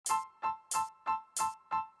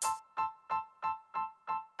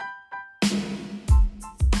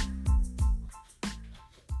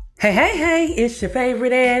Hey, it's your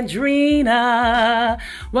favorite Andrina.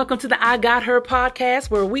 Welcome to the I Got Her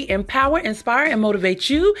podcast, where we empower, inspire, and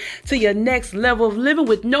motivate you to your next level of living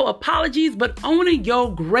with no apologies, but owning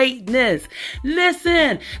your greatness.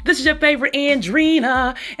 Listen, this is your favorite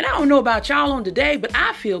Andrina, and I don't know about y'all on today, but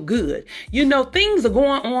I feel good. You know, things are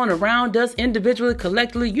going on around us individually,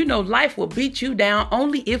 collectively. You know, life will beat you down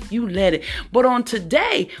only if you let it. But on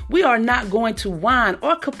today, we are not going to whine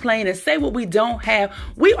or complain and say what we don't have.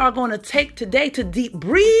 We are going to take today to deep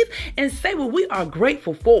breathe and say what we are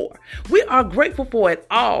grateful for. We are grateful for it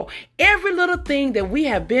all. Every little thing that we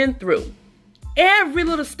have been through, every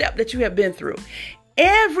little step that you have been through,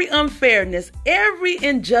 every unfairness, every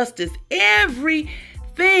injustice,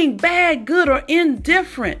 everything bad, good, or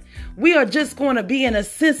indifferent. We are just going to be in a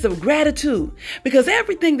sense of gratitude because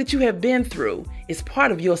everything that you have been through is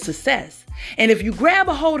part of your success. And if you grab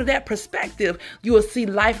a hold of that perspective, you will see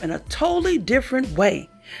life in a totally different way.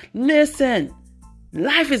 Listen,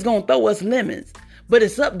 life is going to throw us lemons, but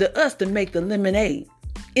it's up to us to make the lemonade.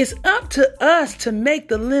 It's up to us to make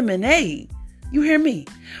the lemonade. You hear me?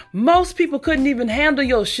 Most people couldn't even handle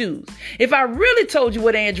your shoes. If I really told you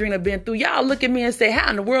what Andrina been through, y'all look at me and say, how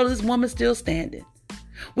in the world is this woman still standing?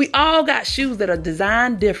 We all got shoes that are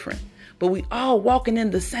designed different, but we all walking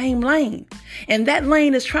in the same lane. And that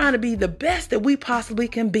lane is trying to be the best that we possibly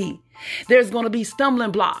can be. There's going to be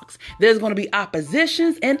stumbling blocks. There's going to be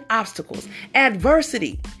oppositions and obstacles,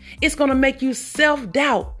 adversity. It's going to make you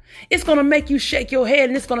self-doubt. It's going to make you shake your head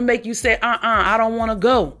and it's going to make you say, I don't want to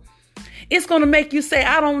go. It's going to make you say,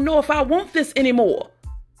 I don't know if I want this anymore.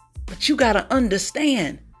 But you got to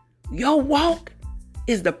understand, your walk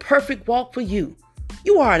is the perfect walk for you.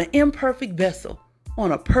 You are an imperfect vessel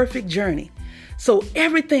on a perfect journey. So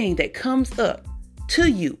everything that comes up to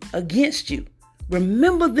you, against you,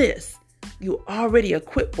 remember this, you're already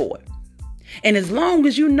equipped for it. And as long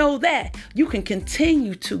as you know that, you can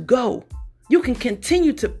continue to go. You can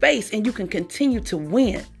continue to face and you can continue to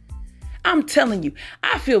win. I'm telling you,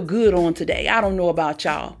 I feel good on today. I don't know about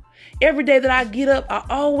y'all. Every day that I get up, I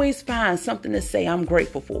always find something to say I'm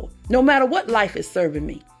grateful for, no matter what life is serving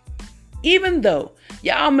me. Even though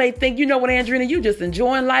y'all may think, you know what, Andrina, you just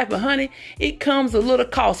enjoying life, but honey, it comes a little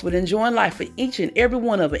cost with enjoying life for each and every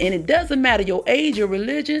one of it. And it doesn't matter your age, your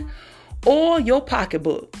religion, or your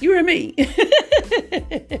pocketbook. You hear me?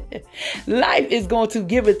 Life is going to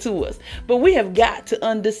give it to us, but we have got to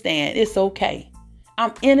understand it's okay.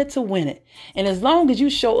 I'm in it to win it. And as long as you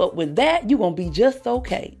show up with that, you're going to be just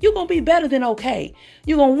okay. You're going to be better than okay.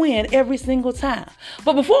 You're going to win every single time.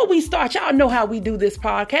 But before we start, y'all know how we do this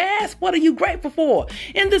podcast. What are you grateful for?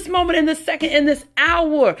 In this moment, in this second, in this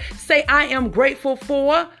hour, say, I am grateful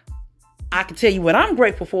for. I can tell you what I'm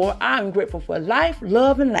grateful for. I'm grateful for life,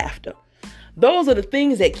 love, and laughter. Those are the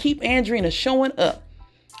things that keep Andrina showing up.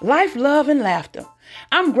 Life, love, and laughter.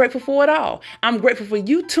 I'm grateful for it all. I'm grateful for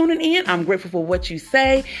you tuning in. I'm grateful for what you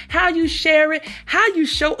say, how you share it, how you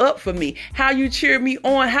show up for me, how you cheer me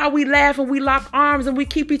on, how we laugh and we lock arms and we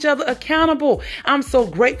keep each other accountable. I'm so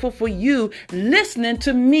grateful for you listening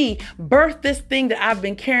to me birth this thing that I've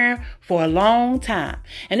been carrying for a long time.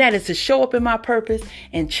 And that is to show up in my purpose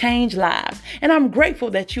and change lives. And I'm grateful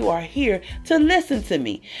that you are here to listen to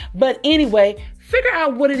me. But anyway, figure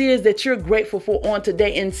out what it is that you're grateful for on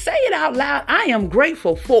today and say it out loud. I am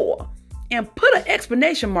grateful for, and put an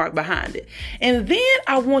exclamation mark behind it. And then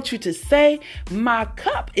I want you to say, my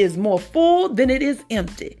cup is more full than it is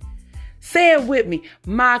empty. Say it with me.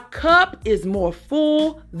 My cup is more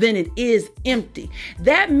full than it is empty.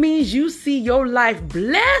 That means you see your life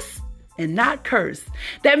blessed and not cursed.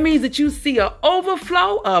 That means that you see an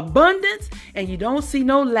overflow, abundance, and you don't see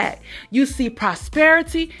no lack. You see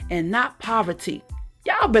prosperity and not poverty.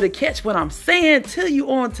 Y'all better catch what I'm saying to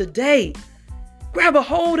you on today. Grab a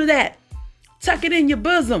hold of that. Tuck it in your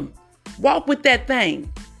bosom. Walk with that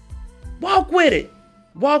thing. Walk with it.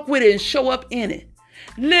 Walk with it and show up in it.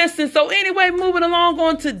 Listen, so anyway, moving along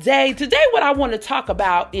on today. Today, what I want to talk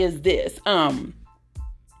about is this.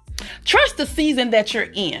 Trust the season that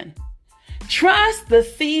you're in. Trust the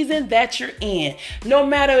season that you're in. No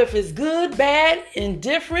matter if it's good, bad,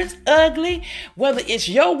 indifference, ugly, whether it's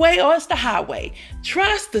your way or it's the highway.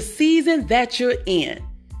 Trust the season that you're in.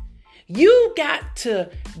 You got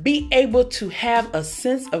to be able to have a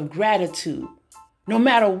sense of gratitude no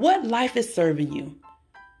matter what life is serving you.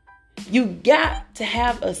 You got to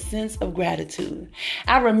have a sense of gratitude.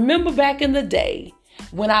 I remember back in the day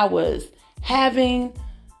when I was having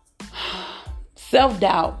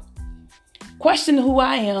self-doubt, questioning who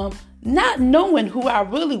I am, not knowing who I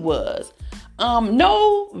really was,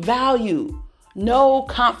 no value, no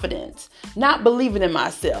confidence, not believing in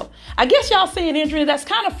myself. I guess y'all saying, Andrea, that's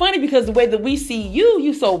kind of funny because the way that we see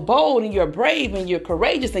you so bold and you're brave and you're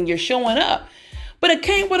courageous and you're showing up. But it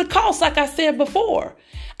came with a cost, like I said before.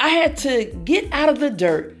 I had to get out of the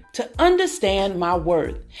dirt to understand my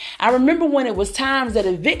worth. I remember when it was times that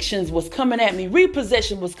evictions was coming at me,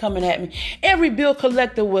 repossession was coming at me, every bill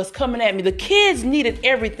collector was coming at me, the kids needed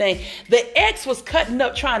everything, the ex was cutting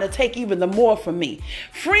up trying to take even the more from me,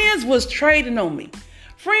 friends was trading on me,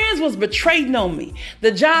 friends was betraying on me,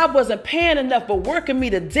 the job wasn't paying enough but working me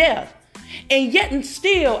to death, and yet and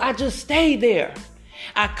still I just stayed there.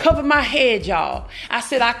 I covered my head, y'all. I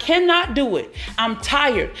said, I cannot do it. I'm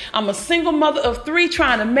tired. I'm a single mother of 3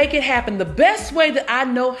 trying to make it happen the best way that I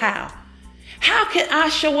know how. How can I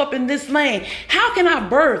show up in this lane? How can I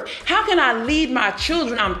birth? How can I lead my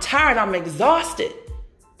children? I'm tired. I'm exhausted.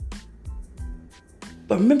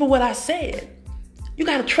 But remember what I said. You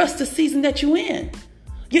got to trust the season that you're in.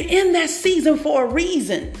 You're in that season for a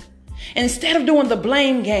reason. And instead of doing the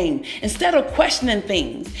blame game, instead of questioning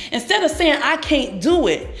things, instead of saying, I can't do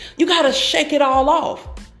it, you got to shake it all off.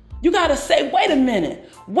 You got to say, wait a minute.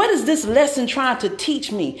 What is this lesson trying to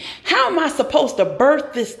teach me? How am I supposed to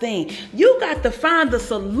birth this thing? You got to find the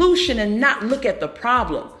solution and not look at the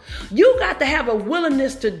problem. You got to have a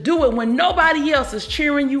willingness to do it when nobody else is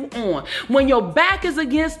cheering you on. When your back is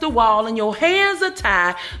against the wall and your hands are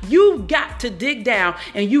tied, you've got to dig down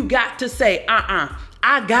and you got to say,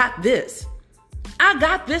 I got this. I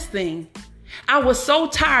got this thing. I was so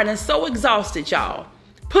tired and so exhausted, y'all,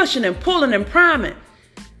 pushing and pulling and priming,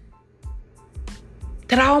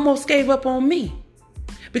 that I almost gave up on me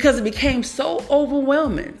because it became so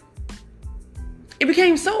overwhelming. It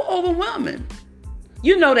became so overwhelming.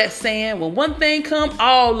 You know that saying, when one thing come,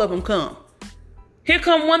 all of them come. Here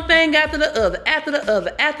come one thing after the other, after the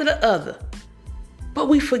other, after the other. But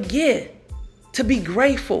we forget to be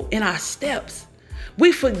grateful in our steps.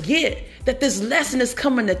 We forget that this lesson is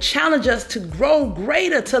coming to challenge us to grow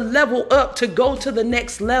greater, to level up, to go to the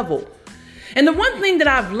next level. And the one thing that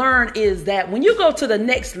I've learned is that when you go to the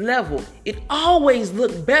next level, it always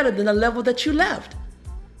looks better than the level that you left.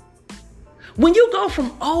 When you go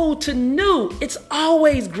from old to new, it's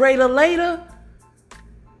always greater later.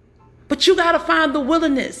 But you got to find the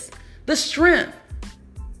willingness, the strength,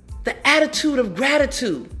 the attitude of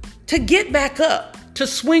gratitude to get back up, to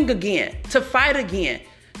swing again, to fight again,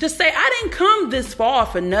 to say, I didn't come this far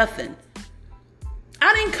for nothing.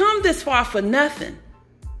 I didn't come this far for nothing.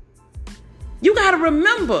 You got to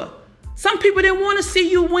remember, some people didn't want to see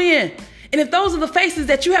you win. And if those are the faces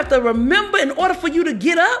that you have to remember in order for you to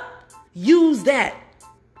get up, use that.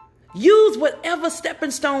 Use whatever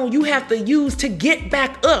stepping stone you have to use to get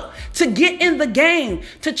back up, to get in the game,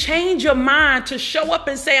 to change your mind, to show up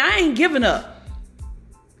and say, I ain't giving up.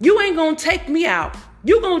 You ain't going to take me out.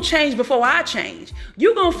 You're going to change before I change.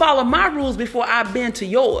 You're going to follow my rules before I bend to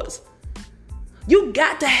yours. You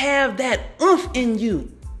got to have that oomph in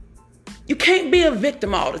you. You can't be a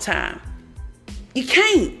victim all the time. You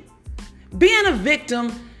can't. Being a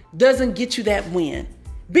victim doesn't get you that win.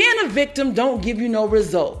 Being a victim don't give you no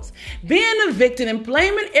results. Being a victim and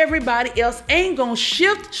blaming everybody else ain't gonna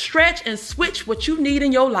shift, stretch, and switch what you need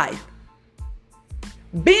in your life.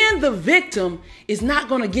 Being the victim is not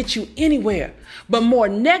gonna get you anywhere but more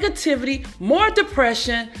negativity, more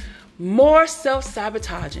depression, more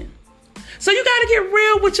self-sabotaging. So you got to get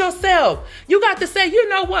real with yourself. You got to say, you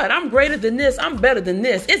know what? I'm greater than this. I'm better than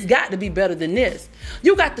this. It's got to be better than this.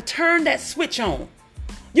 You got to turn that switch on.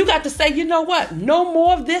 You got to say, you know what? No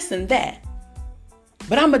more of this and that.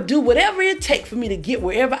 But I'm going to do whatever it takes for me to get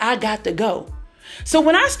wherever I got to go. So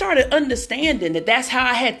when I started understanding that that's how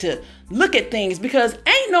I had to look at things, because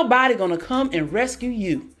ain't nobody going to come and rescue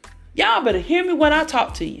you. Y'all better hear me when I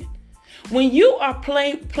talk to you. When you are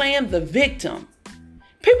playing the victim,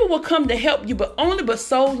 people will come to help you, but only but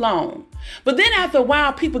so long. But then after a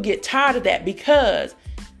while, people get tired of that because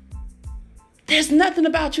there's nothing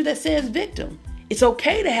about you that says victim. It's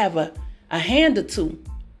okay to have a hand or two,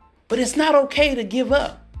 but it's not okay to give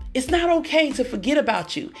up. It's not okay to forget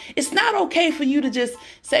about you. It's not okay for you to just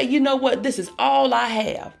say, you know what, this is all I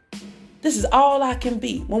have. This is all I can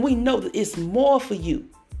be. When we know that it's more for you.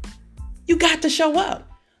 You got to show up.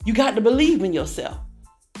 You got to believe in yourself.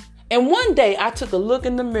 And one day I took a look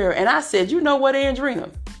in the mirror and I said, you know what,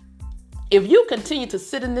 Andrina? If you continue to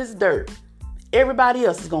sit in this dirt, everybody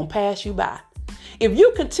else is going to pass you by. If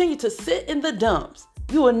you continue to sit in the dumps,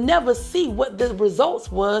 you will never see what the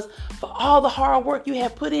results was for all the hard work you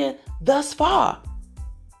have put in thus far.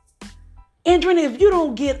 Andrina, if you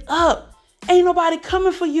don't get up, ain't nobody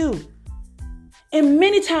coming for you. And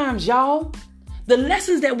many times, y'all, the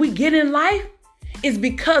lessons that we get in life is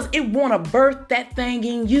because it want to birth that thing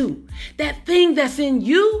in you. That thing that's in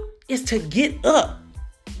you is to get up.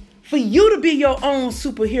 For you to be your own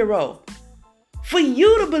superhero. For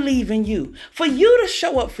you to believe in you. For you to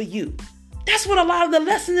show up for you. That's what a lot of the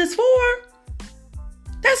lesson is for.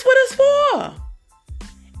 That's what it's for.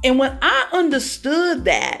 And when I understood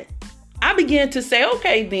that, I began to say,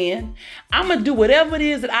 okay, then I'm going to do whatever it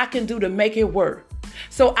is that I can do to make it work.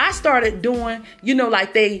 So I started doing,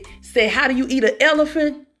 like they say, how do you eat an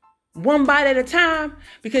elephant? One bite at a time.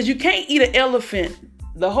 Because you can't eat an elephant,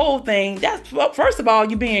 the whole thing. That's, first of all,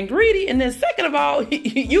 you're being greedy. And then second of all,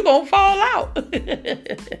 you're going to fall out.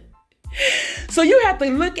 So you have to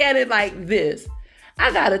look at it like this.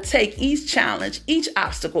 I got to take each challenge, each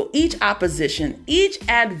obstacle, each opposition, each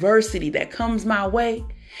adversity that comes my way.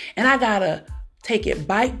 And I got to take it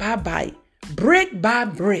bite by bite, brick by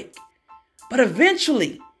brick. But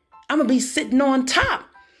eventually, I'm going to be sitting on top.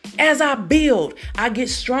 As I build, I get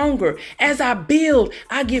stronger. As I build,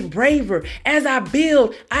 I get braver. As I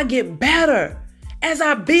build, I get better. As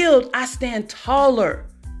I build, I stand taller.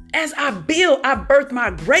 As I build, I birth my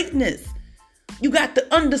greatness. You got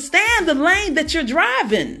to understand the lane that you're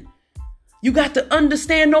driving. You got to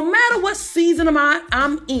understand no matter what season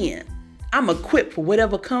I'm in, I'm equipped for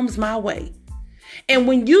whatever comes my way. And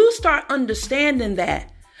when you start understanding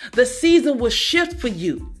that, the season will shift for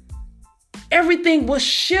you. Everything will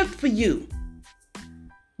shift for you.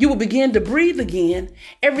 You will begin to breathe again.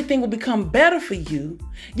 Everything will become better for you.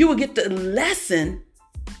 You will get the lesson.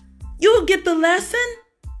 You will get the lesson.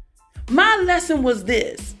 My lesson was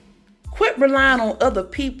this. Quit relying on other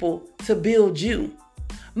people to build you.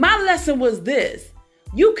 My lesson was this.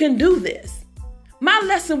 You can do this. My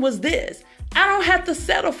lesson was this. I don't have to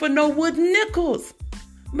settle for no wooden nickels.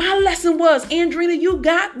 My lesson was, Andrina, you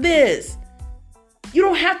got this. You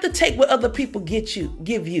don't have to take what other people give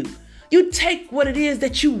you. You take what it is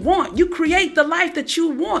that you want. You create the life that you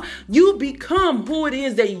want. You become who it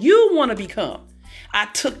is that you want to become. I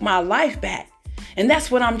took my life back. And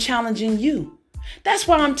that's what I'm challenging you. That's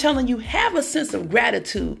why I'm telling you, have a sense of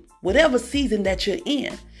gratitude, whatever season that you're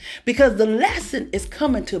in, because the lesson is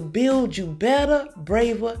coming to build you better,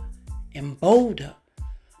 braver, and bolder.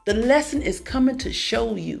 The lesson is coming to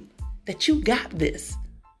show you that you got this,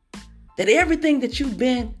 that everything that you've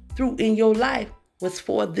been through in your life was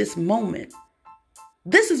for this moment.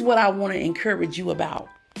 This is what I want to encourage you about.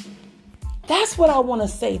 That's what I want to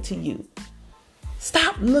say to you.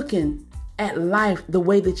 Stop looking at life the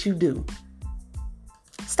way that you do.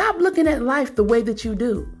 Stop looking at life the way that you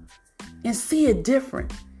do and see it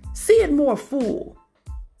different. See it more full.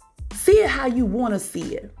 See it how you want to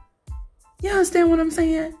see it. You understand what I'm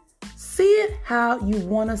saying? See it how you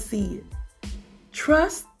want to see it.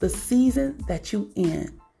 Trust the season that you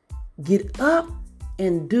in. Get up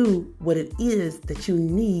and do what it is that you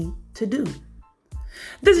need to do.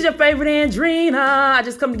 This is your favorite Andrina. I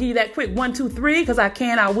just come to give you that quick 1, 2, 3 because I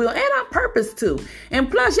can, I will, and I purpose to. And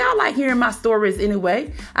plus, y'all like hearing my stories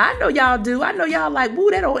anyway. I know y'all do. I know y'all like, woo,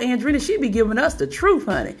 that old Andrina, she be giving us the truth,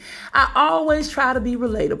 honey. I always try to be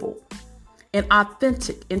relatable and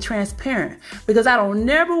authentic and transparent because I don't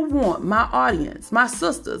never want my audience, my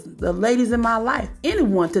sisters, the ladies in my life,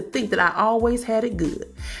 anyone to think that I always had it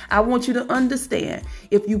good. I want you to understand,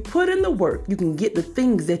 if you put in the work, you can get the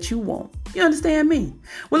things that you want. You understand me?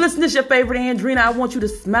 Well, listen, this is your favorite Andrina. I want you to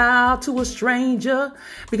smile to a stranger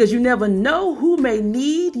because you never know who may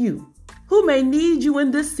need you. Who may need you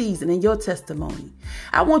in this season in your testimony.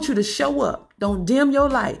 I want you to show up. Don't dim your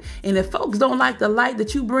light. And if folks don't like the light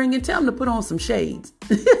that you bring in, tell them to put on some shades.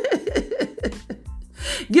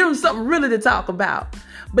 Give them something really to talk about.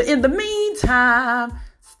 But in the meantime,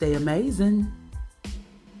 stay amazing.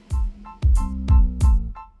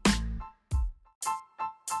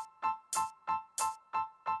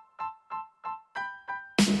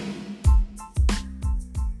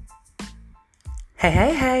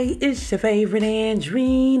 Hey, it's your favorite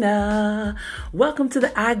Andrina. Welcome to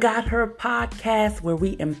the I Got Her podcast, where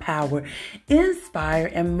we empower, inspire,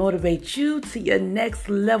 and motivate you to your next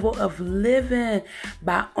level of living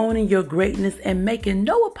by owning your greatness and making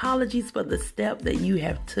no apologies for the step that you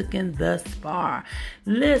have taken thus far.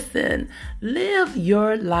 Listen, live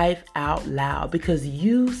your life out loud because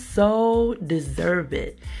you so deserve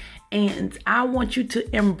it. And I want you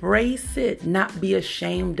to embrace it, not be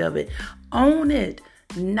ashamed of it. Own it,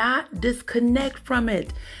 not disconnect from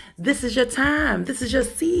it. This is your time. This is your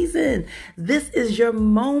season. This is your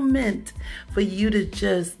moment for you to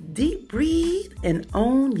just deep breathe and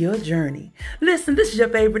own your journey. Listen, this is your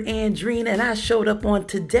favorite Andrina, and I showed up on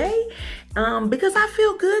today because I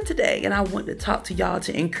feel good today, and I want to talk to y'all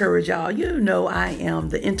to encourage y'all. You know I am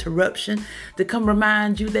the interruption to come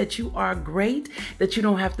remind you that you are great, that you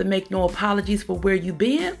don't have to make no apologies for where you've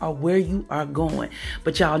been or where you are going.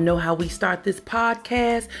 But y'all know how we start this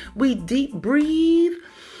podcast. We deep breathe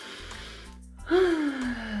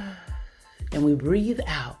and we breathe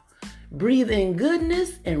out. Breathe in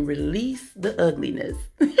goodness and release the ugliness.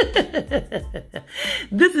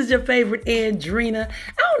 This is your favorite Andrina.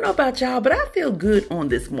 I don't know about y'all, but I feel good on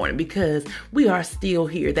this morning because we are still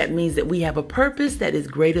here. That means that we have a purpose that is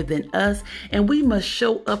greater than us, and we must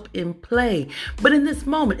show up and play. But in this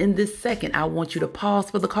moment, in this second, I want you to pause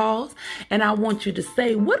for the cause, and I want you to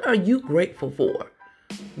say, what are you grateful for?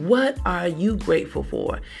 What are you grateful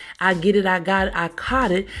for? I get it. I got it. I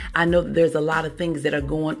caught it. I know that there's a lot of things that are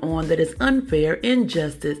going on that is unfair,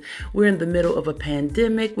 injustice. We're in the middle of a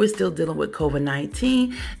pandemic. We're still dealing with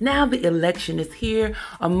COVID-19. Now the election is here.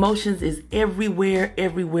 Emotions is everywhere,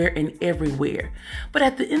 and everywhere. But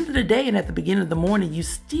at the end of the day and at the beginning of the morning, you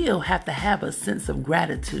still have to have a sense of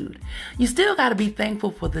gratitude. You still got to be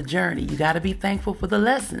thankful for the journey. You got to be thankful for the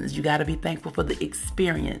lessons. You got to be thankful for the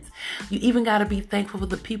experience. You even got to be thankful for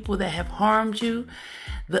the people that have harmed you,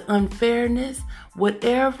 the unfairness,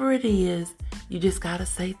 whatever it is, you just got to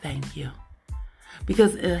say thank you.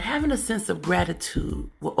 Because having a sense of gratitude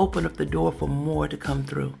will open up the door for more to come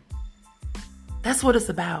through. That's what it's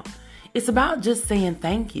about. It's about just saying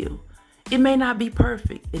thank you. It may not be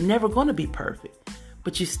perfect. It's never going to be perfect.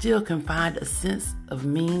 But you still can find a sense of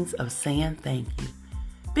means of saying thank you.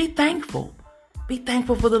 Be thankful. Be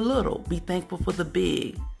thankful for the little. Be thankful for the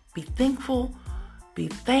big. Be thankful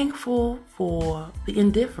for the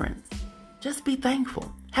indifference. Just be thankful.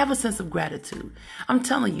 Have a sense of gratitude. I'm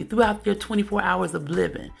telling you, throughout your 24 hours of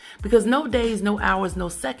living, because no days, no hours, no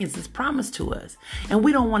seconds is promised to us. And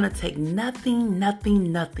we don't want to take nothing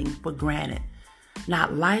for granted.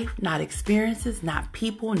 Not life, not experiences, not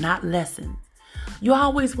people, not lessons. You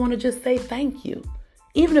always want to just say thank you.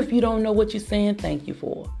 Even if you don't know what you're saying thank you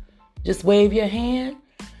for. Just wave your hand,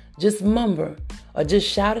 just mumble, or just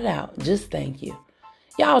shout it out. Just thank you.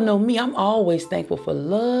 Y'all know me. I'm always thankful for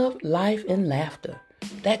love, life, and laughter.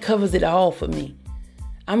 That covers it all for me.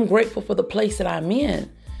 I'm grateful for the place that I'm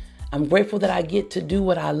in. I'm grateful that I get to do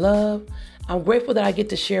what I love. I'm grateful that I get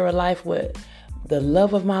to share a life with the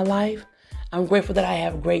love of my life. I'm grateful that I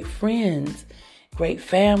have great friends, great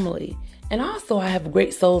family. And also I have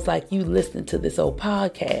great souls like you listening to this old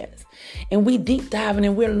podcast. And we deep diving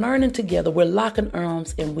and we're learning together. We're locking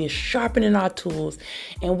arms and we're sharpening our tools.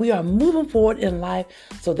 And we are moving forward in life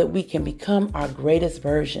so that we can become our greatest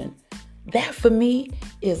version. That for me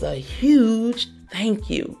is a huge thank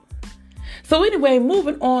you. So anyway,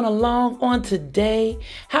 moving on along on today.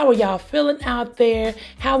 How are y'all feeling out there?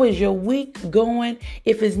 How is your week going?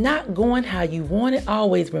 If it's not going how you want it,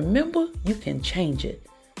 always remember you can change it.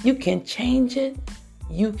 You can change it.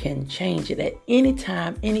 You can change it at any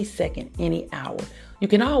time, any second, any hour. You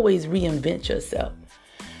can always reinvent yourself.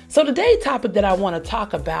 So today's topic that I want to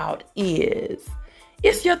talk about is,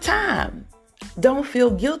 it's your time. Don't feel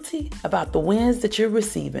guilty about the wins that you're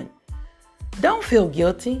receiving. Don't feel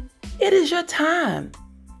guilty. It is your time.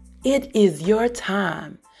 It is your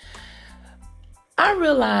time. I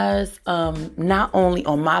realize not only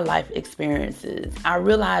on my life experiences, I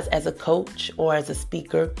realize as a coach or as a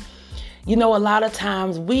speaker, you know, a lot of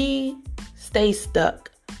times we stay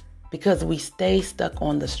stuck because we stay stuck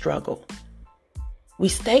on the struggle. We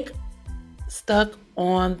stay stuck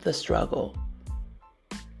on the struggle.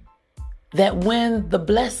 That when the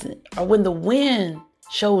blessing or when the win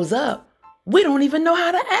shows up, we don't even know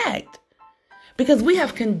how to act. Because we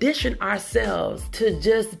have conditioned ourselves to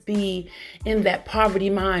just be in that poverty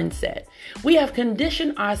mindset. We have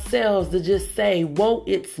conditioned ourselves to just say, whoa,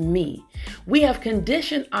 it's me. We have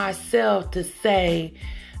conditioned ourselves to say,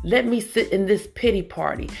 let me sit in this pity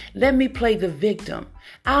party. Let me play the victim.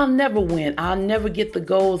 I'll never win. I'll never get the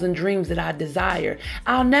goals and dreams that I desire.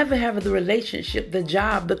 I'll never have the relationship, the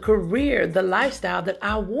job, the career, the lifestyle that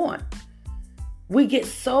I want. We get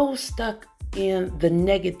so stuck in the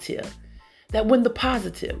negative that when the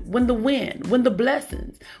positive, when the win, when the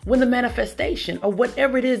blessings, when the manifestation or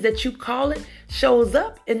whatever it is that you call it shows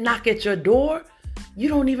up and knock at your door, you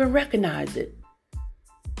don't even recognize it.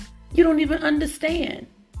 You don't even understand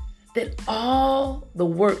that all the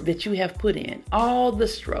work that you have put in, all the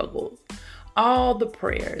struggles, all the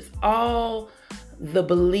prayers, all the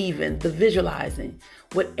believing, the visualizing,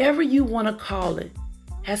 whatever you want to call it,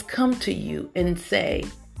 has come to you and say,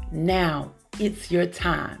 now it's your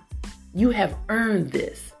time. You have earned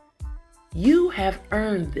this. You have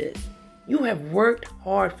earned this. You have worked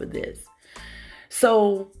hard for this.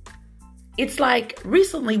 So it's like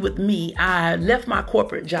recently with me, I left my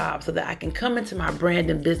corporate job so that I can come into my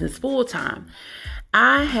branding business full time.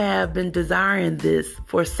 I have been desiring this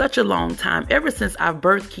for such a long time, ever since I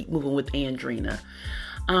birthed Keep Moving with Andrina.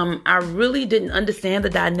 I really didn't understand the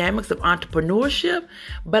dynamics of entrepreneurship,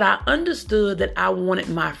 but I understood that I wanted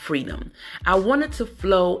my freedom. I wanted to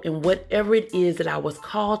flow in whatever it is that I was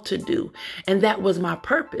called to do. And that was my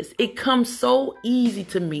purpose. It comes so easy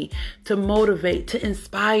to me to motivate, to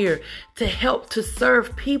inspire, to help, to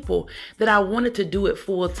serve people that I wanted to do it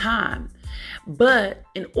full time. But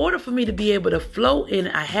in order for me to be able to flow in,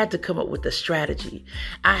 I had to come up with a strategy.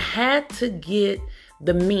 I had to get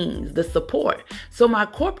the means, the support. So my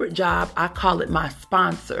corporate job, I call it my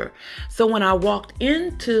sponsor. So when I walked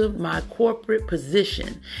into my corporate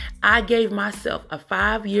position, I gave myself a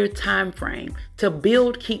 5-year time frame to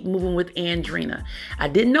build Keep Moving with Andrina. I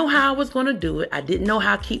didn't know how I was going to do it. I didn't know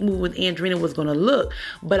how Keep Moving with Andrina was going to look,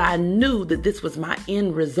 but I knew that this was my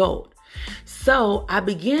end result. So I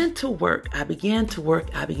began to work. I began to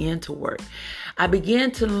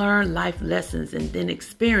learn life lessons and then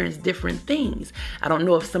experience different things. I don't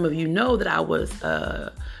know if some of you know that I was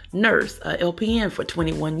a nurse, a LPN for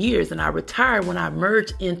 21 years, and I retired when I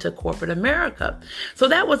merged into corporate America. So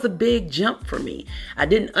that was a big jump for me. I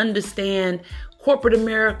didn't understand corporate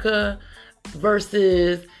America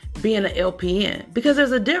versus being an LPN, because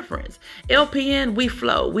there's a difference. LPN, we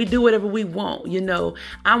flow, we do whatever we want.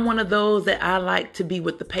 I'm one of those that I like to be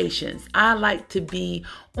with the patients. I like to be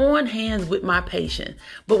on hands with my patient.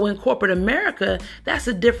 But when corporate America, that's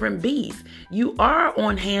a different beast. You are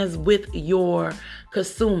on hands with your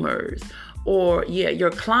consumers or your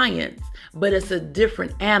clients, but it's a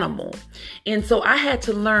different animal. And so I had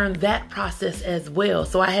to learn that process as well.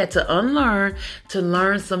 So I had to unlearn to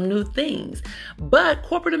learn some new things. But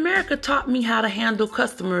corporate America taught me how to handle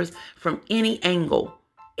customers from any angle,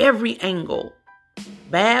 every angle.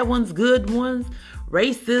 Bad ones, good ones,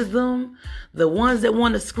 racism, the ones that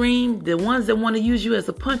want to scream, the ones that want to use you as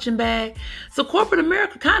a punching bag. So corporate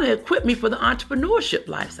America kind of equipped me for the entrepreneurship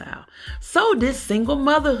lifestyle. So did single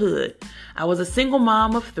motherhood. I was a single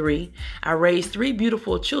mom of 3. I raised 3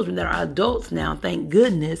 beautiful children that are adults now, thank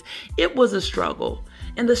goodness. It was a struggle.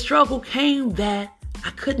 And the struggle came that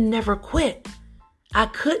I could never quit.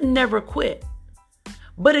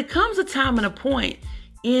 But it comes a time and a point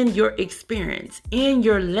in your experience, in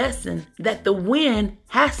your lesson, that the win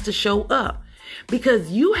has to show up,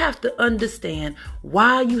 because you have to understand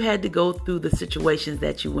why you had to go through the situations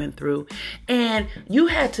that you went through. And you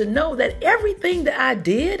had to know that everything that I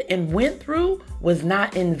did and went through was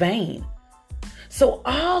not in vain. So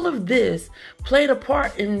all of this played a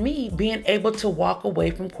part in me being able to walk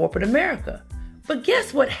away from corporate America. But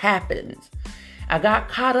guess what happens? I got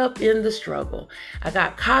caught up in the struggle. I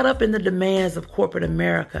got caught up in the demands of corporate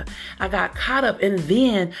America. I got caught up. And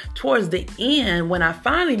then towards the end, when I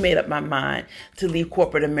finally made up my mind to leave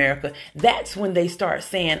corporate America, that's when they start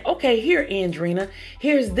saying, okay, here, Andrina,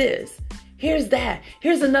 here's this, here's that,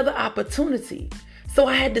 here's another opportunity. So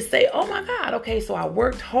I had to say, oh my God, okay, so I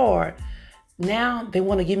worked hard. Now they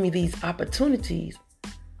want to give me these opportunities.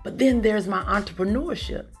 But then there's my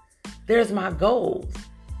entrepreneurship. There's my goals.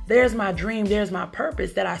 There's my dream. There's my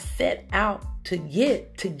purpose that I set out to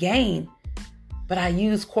gain. But I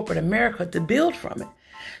used corporate America to build from it.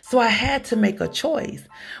 So I had to make a choice.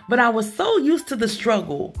 But I was so used to the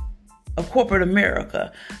struggle of corporate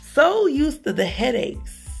America, so used to the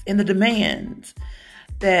headaches and the demands,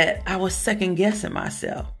 that I was second guessing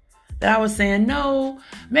myself. That I was saying, no,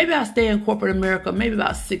 maybe I'll stay in corporate America maybe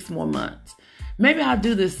about 6 more months. Maybe I'll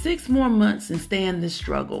do this 6 more months and stay in this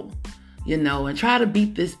struggle, and try to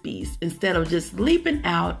beat this beast instead of just leaping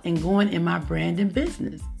out and going in my branding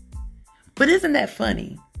business. But isn't that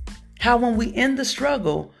funny? How when we end the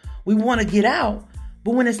struggle, we want to get out,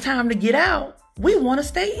 but when it's time to get out, we want to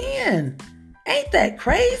stay in. Ain't that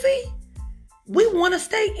crazy? We want to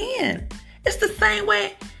stay in. It's the same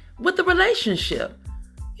way with the relationship.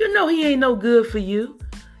 You know he ain't no good for you.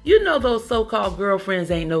 You know those so-called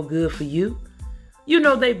girlfriends ain't no good for you. You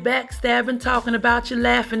know they backstabbing, talking about you,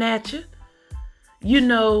 laughing at you. You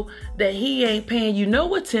know that he ain't paying you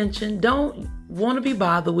no attention, don't want to be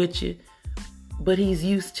bothered with you, but he's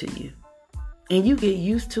used to you. And you get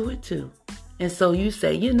used to it too. And so you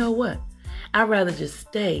say, you know what? I'd rather just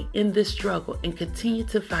stay in this struggle and continue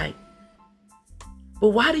to fight. But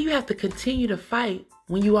why do you have to continue to fight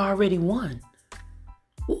when you already won?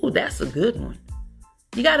 Ooh, that's a good one.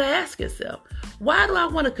 You got to ask yourself, Why do I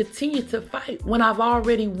want to continue to fight when I've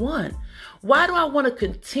already won? Why do I want to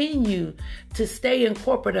continue to stay in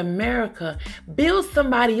corporate America, build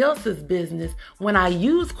somebody else's business when I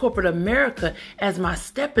use corporate America as my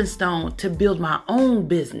stepping stone to build my own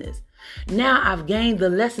business? Now I've gained the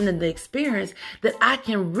lesson and the experience that I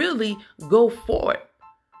can really go for it.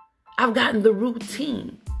 I've gotten the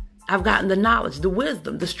routine. I've gotten the knowledge, the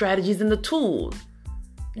wisdom, the strategies, and the tools.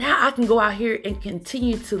 Now I can go out here and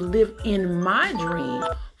continue to live in my dream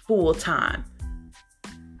full time.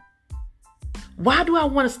 Why do I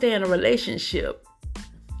want to stay in a relationship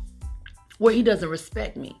where he doesn't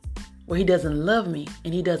respect me, where he doesn't love me,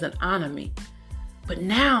 and he doesn't honor me? But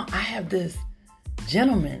now I have this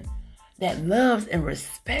gentleman that loves and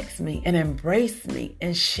respects me and embraces me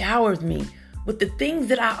and showers me with the things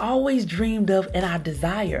that I always dreamed of and I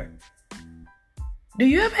desire. Do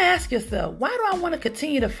you ever ask yourself, why do I want to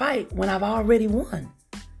continue to fight when I've already won?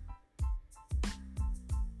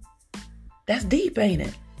 That's deep, ain't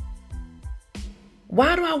it?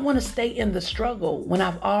 Why do I want to stay in the struggle when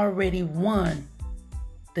I've already won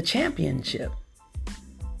the championship?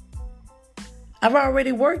 I've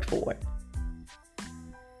already worked for it.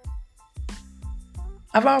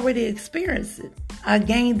 I've already experienced it. I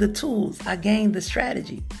gained the tools. I gained the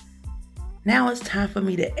strategy. Now it's time for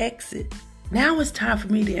me to exit. Now it's time for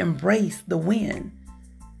me to embrace the win.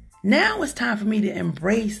 Now it's time for me to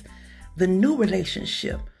embrace the new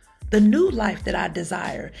relationship, the new life that I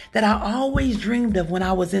desire, that I always dreamed of when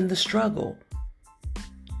I was in the struggle.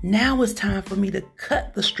 Now it's time for me to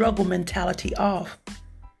cut the struggle mentality off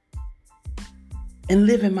and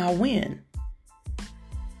live in my win.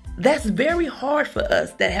 That's very hard for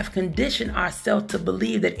us that have conditioned ourselves to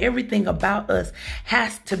believe that everything about us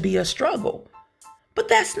has to be a struggle. But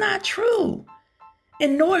that's not true.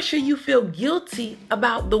 And nor should you feel guilty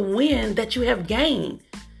about the win that you have gained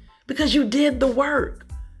because you did the work.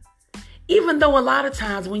 Even though a lot of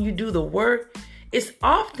times when you do the work, it's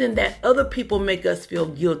often that other people make us feel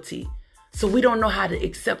guilty. So we don't know how to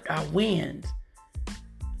accept our wins.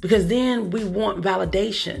 Because then we want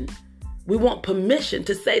validation. We want permission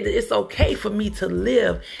to say that it's okay for me to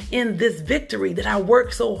live in this victory that I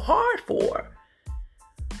worked so hard for.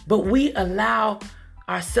 But we allow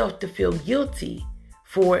ourselves to feel guilty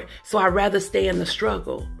for it. So I'd rather stay in the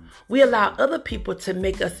struggle. We allow other people to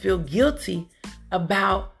make us feel guilty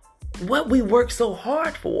about what we worked so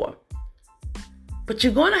hard for. But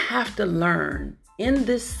you're going to have to learn in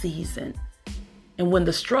this season, and when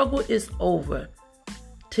the struggle is over,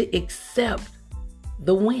 to accept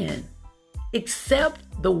the win. Accept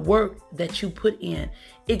the work that you put in.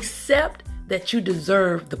 Accept that you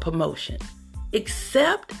deserve the promotion.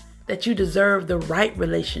 Accept that you deserve the right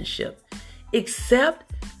relationship.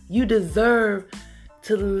 Accept you deserve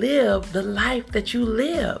to live the life that you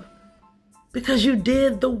live because you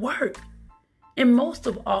did the work. And most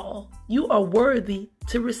of all, you are worthy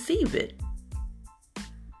to receive it.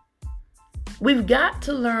 We've got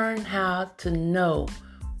to learn how to know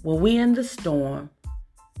when we're in the storm,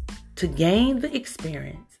 to gain the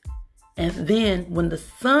experience, and then when the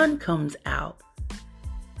sun comes out,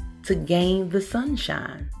 to gain the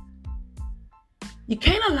sunshine. You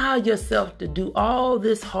can't allow yourself to do all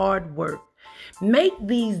this hard work, make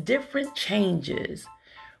these different changes,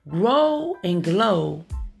 grow and glow,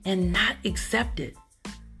 and not accept it.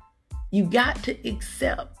 You got to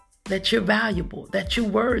accept that you're valuable, that you're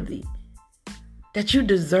worthy, that you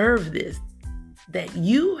deserve this, that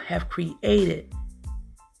you have created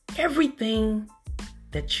everything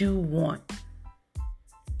that you want.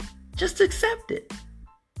 Just accept it.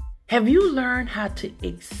 Have you learned how to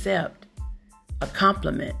accept a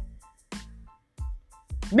compliment?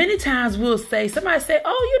 Many times we'll say, somebody say,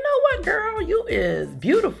 oh, you know what, girl, you is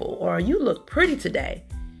beautiful, or you look pretty today.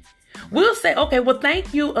 We'll say, okay, well,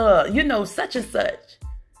 thank you, such and such.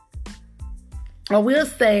 Or we'll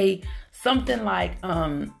say something like,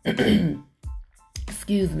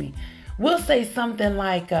 excuse me. We'll say something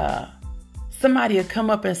like, somebody will come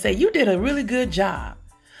up and say, you did a really good job.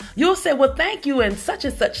 You'll say, well, thank you, and such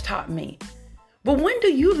taught me. But when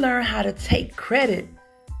do you learn how to take credit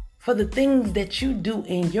for the things that you do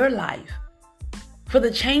in your life, for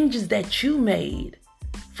the changes that you made,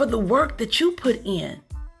 for the work that you put in?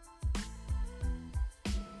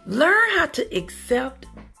 Learn how to accept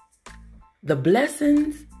the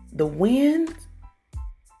blessings, the wins.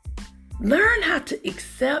 Learn how to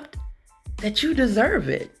accept that you deserve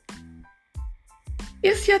it.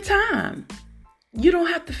 It's your time. You don't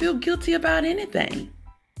have to feel guilty about anything.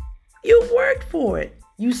 You worked for it.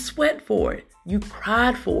 You sweat for it. You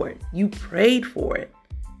cried for it. You prayed for it.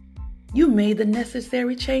 You made the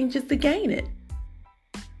necessary changes to gain it.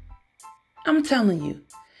 I'm telling you,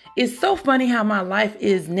 it's so funny how my life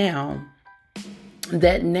is now.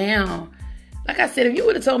 Like I said, if you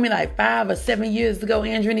would have told me like 5 or 7 years ago,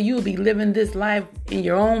 Andrina, you would be living this life in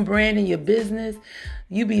your own brand, in your business.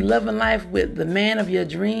 You be loving life with the man of your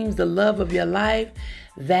dreams, the love of your life,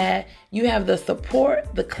 that you have the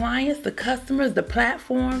support, the clients, the customers, the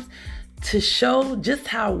platforms to show just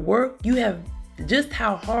how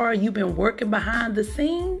hard you've been working behind the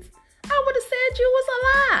scenes. I would have said you was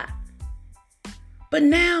a lie. But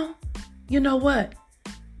now, you know what?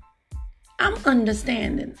 I'm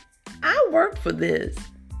understanding. I work for this.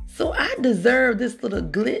 So I deserve this little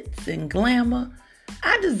glitz and glamour.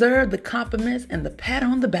 I deserve the compliments and the pat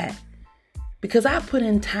on the back. Because I put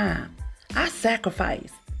in time. I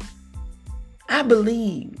sacrificed. I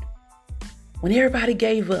believed when everybody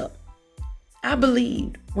gave up. I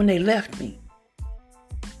believed when they left me.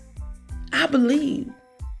 I believed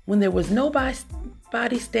when there was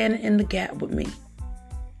nobody standing in the gap with me.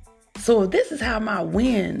 So if this is how my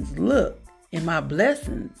wins look and my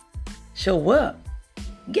blessings show up,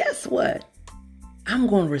 guess what? I'm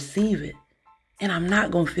going to receive it, and I'm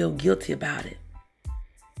not going to feel guilty about it.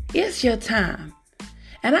 It's your time.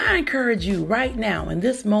 And I encourage you right now, in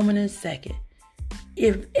this moment and second,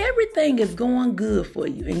 if everything is going good for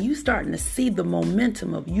you and you starting to see the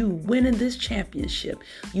momentum of you winning this championship,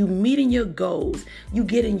 you meeting your goals, you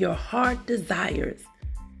getting your heart desires,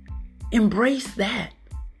 embrace that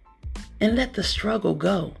and let the struggle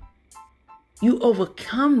go. You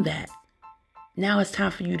overcome that. Now it's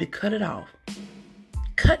time for you to cut it off.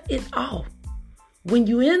 Cut it off. When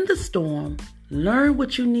you're in the storm, learn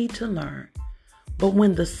what you need to learn. But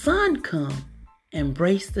when the sun comes,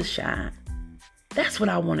 embrace the shine. That's what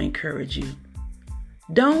I want to encourage you.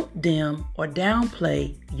 Don't dim or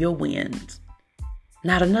downplay your wins.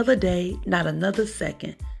 Not another day, not another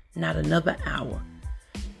second, not another hour.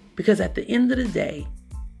 Because at the end of the day,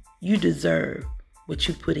 you deserve what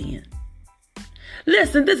you put in.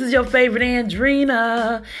 Listen, this is your favorite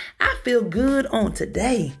Andrina. I feel good on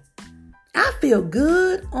today.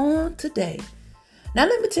 Now,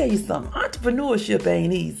 let me tell you something. Entrepreneurship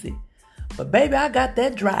ain't easy. But baby, I got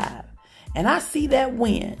that drive. And I see that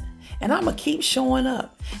win. And I'm going to keep showing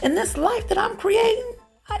up. And this life that I'm creating,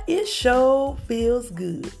 it sure feels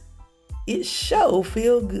good. It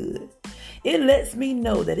lets me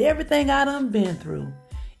know that everything I done been through,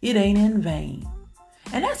 it ain't in vain.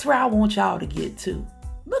 And that's where I want y'all to get to.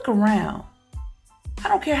 Look around. I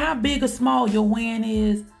don't care how big or small your win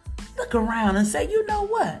is. Look around and say, you know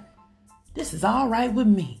what? This is all right with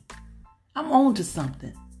me. I'm on to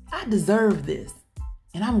something. I deserve this.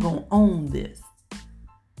 And I'm going to own this.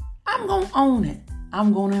 I'm going to own it.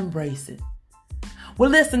 I'm going to embrace it. Well,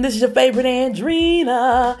 listen, this is your favorite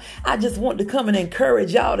Andrina. I just want to come and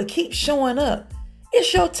encourage y'all to keep showing up.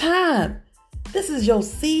 It's your time. This is your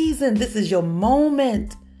season. This is your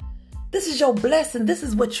moment. This is your blessing. This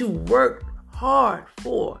is what you worked hard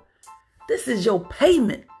for. This is your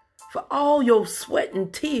payment for all your sweat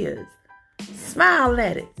and tears. Smile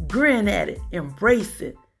at it. Grin at it. Embrace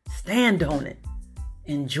it. Stand on it.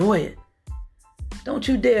 Enjoy it. Don't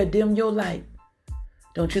you dare dim your light.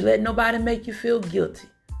 Don't you let nobody make you feel guilty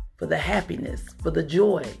for the happiness, for the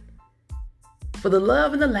joy, for the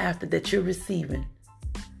love and the laughter that you're receiving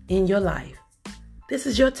in your life. This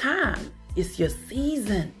is your time. It's your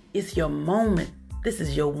season. It's your moment. This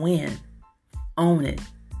is your win. Own it.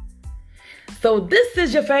 So this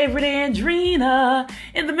is your favorite Andrina.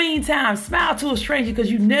 In the meantime, smile to a stranger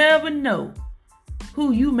because you never know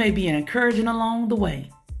who you may be encouraging along the way.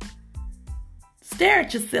 Stare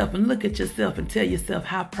at yourself and look at yourself and tell yourself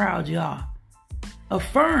how proud you are.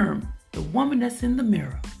 Affirm the woman that's in the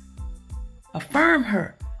mirror. Affirm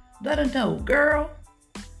her. Let her know, girl,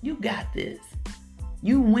 you got this.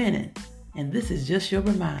 You winning. And this is just your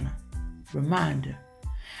reminder.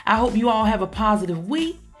 I hope you all have a positive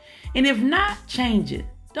week. And if not, change it.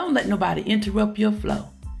 Don't let nobody interrupt your flow.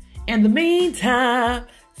 In the meantime,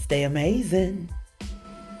 stay amazing.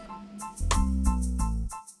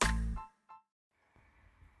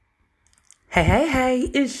 Hey,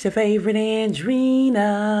 it's your favorite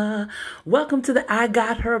Andrina. Welcome to the I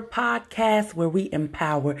Got Her podcast, where we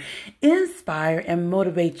empower, inspire, and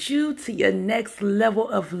motivate you to your next level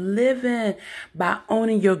of living by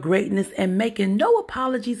owning your greatness and making no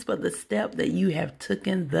apologies for the step that you have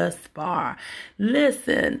taken thus far.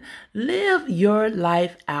 Listen, live your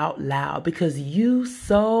life out loud because you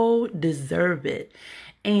so deserve it.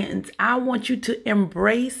 And I want you to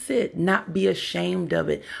embrace it, not be ashamed of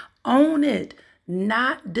it. Own it.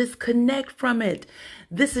 not disconnect from it.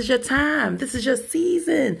 This is your time. This is your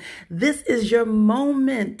season. This is your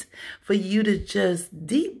moment for you to just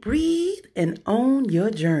deep breathe and own your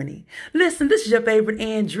journey. Listen, this is your favorite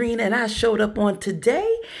Andrina, and I showed up on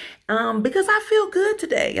today because I feel good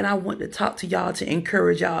today, and I want to talk to y'all to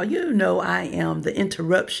encourage y'all. You know, I am the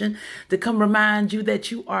interruption to come remind you that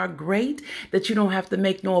you are great, that you don't have to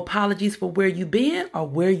make no apologies for where you've been or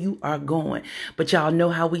where you are going. But y'all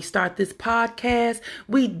know how we start this podcast.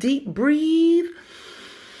 We deep breathe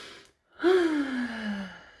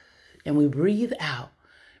and we breathe out.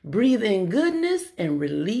 Breathe in goodness and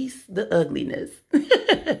release the ugliness.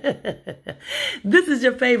 This is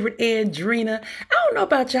your favorite Andrina. I don't know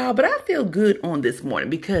about y'all, but I feel good on this morning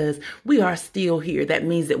because we are still here. That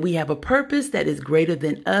means that we have a purpose that is greater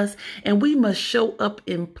than us, and we must show up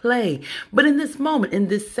and play. But in this moment, in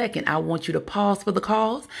this second, I want you to pause for the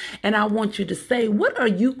cause, and I want you to say, what are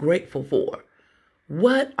you grateful for?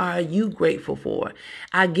 What are you grateful for?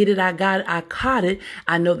 I get it. I got it. I caught it.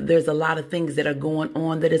 I know that there's a lot of things that are going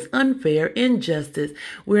on that is unfair, injustice.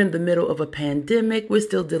 We're in the middle of a pandemic. We're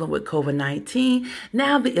still dealing with COVID-19.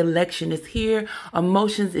 Now the election is here.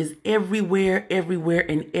 Emotions is everywhere,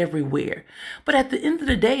 and everywhere. But at the end of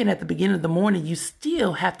the day and at the beginning of the morning, you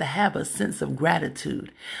still have to have a sense of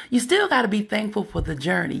gratitude. You still got to be thankful for the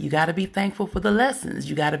journey. You got to be thankful for the lessons.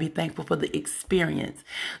 You got to be thankful for the experience.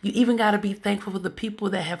 You even got to be thankful for the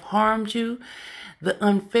people that have harmed you, the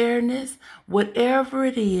unfairness, whatever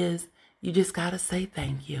it is, you just got to say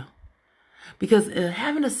thank you. Because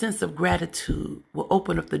having a sense of gratitude will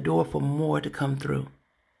open up the door for more to come through.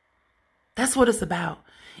 That's what it's about.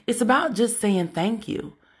 It's about just saying thank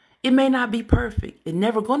you. It may not be perfect. It's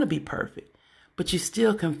never going to be perfect. But you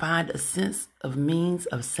still can find a sense of means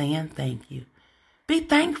of saying thank you. Be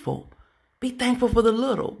thankful. Be thankful for the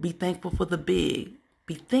little. Be thankful for the big.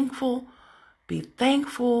 Be thankful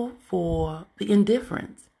for the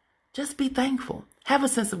indifference. Just be thankful. Have a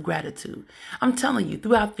sense of gratitude. I'm telling you,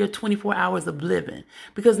 throughout your 24 hours of living,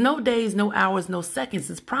 because no days, no hours, no seconds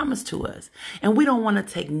is promised to us. And we don't want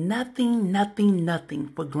to take nothing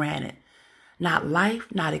for granted. Not life,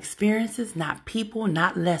 not experiences, not people,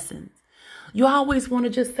 not lessons. You always want to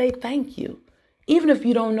just say thank you. Even if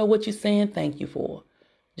you don't know what you're saying thank you for.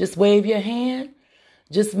 Just wave your hand,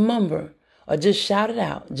 just mumble, or just shout it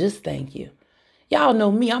out. Just thank you. Y'all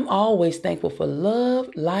know me. I'm always thankful for love,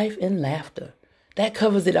 life, and laughter. That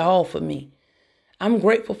covers it all for me. I'm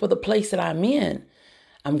grateful for the place that I'm in.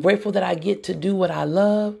 I'm grateful that I get to do what I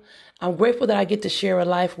love. I'm grateful that I get to share a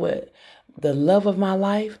life with the love of my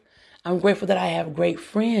life. I'm grateful that I have great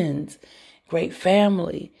friends, great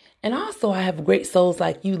family. And also I have great souls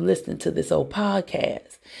like you listening to this old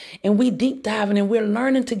podcast. And we deep diving and we're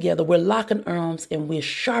learning together. We're locking arms and we're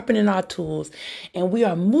sharpening our tools. And we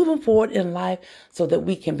are moving forward in life so that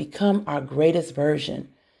we can become our greatest version.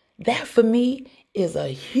 That for me is a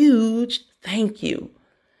huge thank you.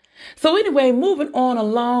 So anyway, moving on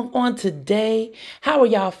along on today. How are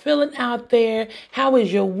y'all feeling out there? How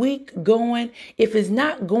is your week going? If it's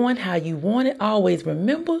not going how you want it, always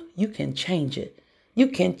remember you can change it. You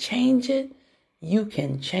can change it. You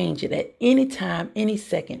can change it at any time, any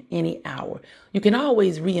second, any hour. You can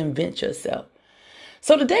always reinvent yourself.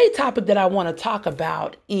 So today's topic that I want to talk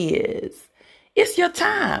about is, it's your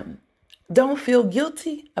time. Don't feel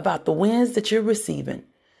guilty about the wins that you're receiving.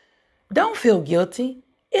 Don't feel guilty.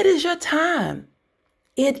 It is your time.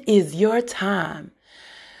 It is your time.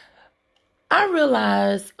 I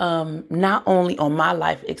realize not only on my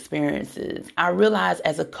life experiences, I realize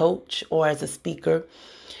as a coach or as a speaker,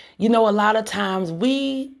 you know, a lot of times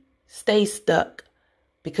we stay stuck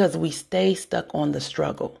because we stay stuck on the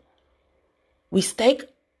struggle. We stay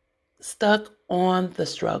stuck on the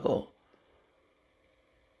struggle.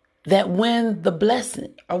 That when the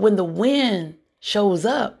blessing or when the win shows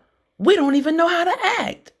up, we don't even know how to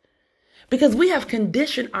act. Because we have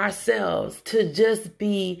conditioned ourselves to just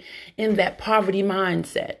be in that poverty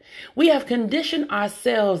mindset. We have conditioned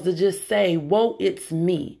ourselves to just say, whoa, it's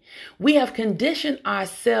me. We have conditioned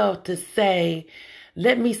ourselves to say,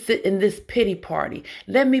 let me sit in this pity party.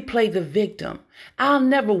 Let me play the victim. I'll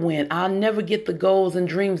never win. I'll never get the goals and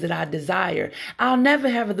dreams that I desire. I'll never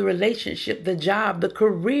have the relationship, the job, the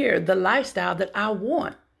career, the lifestyle that I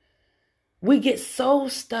want. We get so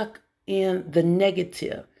stuck in the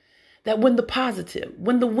negative that when the positive,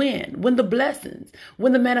 when the win, when the blessings,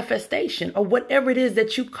 when the manifestation or whatever it is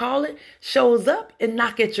that you call it shows up and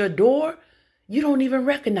knock at your door, you don't even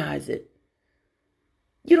recognize it.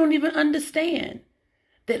 You don't even understand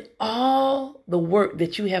that all the work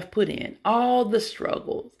that you have put in, all the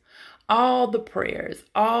struggles, all the prayers,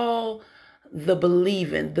 all the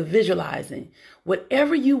believing, the visualizing,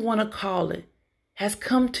 whatever you want to call it, has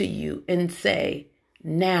come to you and say,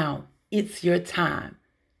 now it's your time.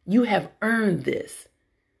 You have earned this.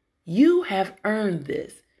 You have earned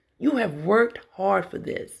this. You have worked hard for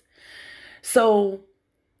this. So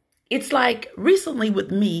it's like recently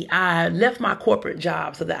with me, I left my corporate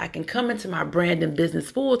job so that I can come into my brand and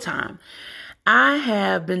business full time. I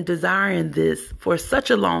have been desiring this for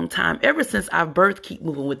such a long time, ever since I birthed Keep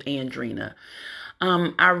Moving with Andrina.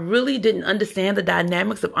 I really didn't understand the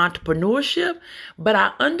dynamics of entrepreneurship, but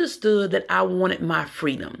I understood that I wanted my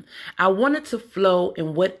freedom. I wanted to flow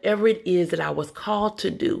in whatever it is that I was called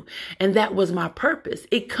to do. And that was my purpose.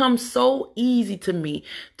 It comes so easy to me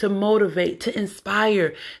to motivate, to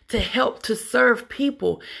inspire, to help, to serve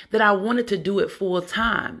people that I wanted to do it full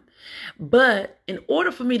time. But in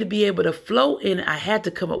order for me to be able to flow in, I had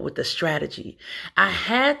to come up with a strategy. I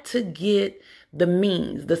had to get the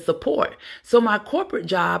means, the support. So my corporate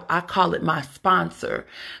job, I call it my sponsor.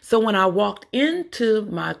 So when I walked into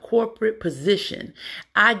my corporate position,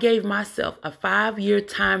 I gave myself a 5-year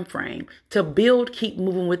time frame to build Keep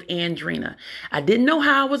Moving with Andrina. I didn't know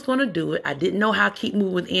how I was going to do it. I didn't know how Keep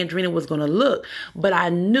Moving with Andrina was going to look, but I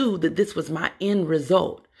knew that this was my end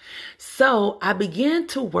result. So I began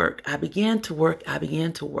to work. I began to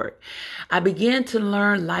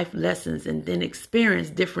learn life lessons and then experience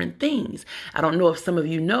different things. I don't know if some of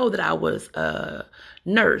you know that I was a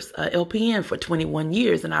nurse, a LPN for 21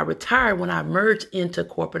 years, and I retired when I merged into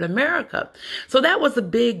corporate America. So that was a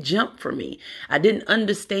big jump for me. I didn't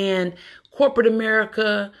understand corporate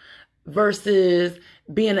America versus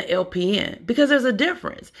being an LPN, because there's a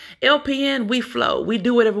difference. LPN, we flow. We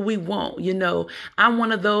do whatever we want. You know, I'm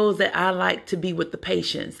one of those that I like to be with the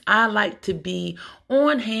patients. I like to be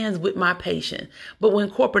on hands with my patient. But when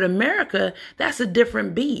corporate America, that's a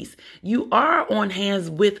different beast. You are on hands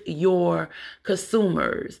with your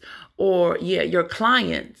consumers or your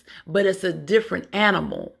clients, but it's a different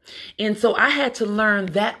animal. And so I had to learn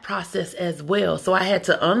that process as well. So I had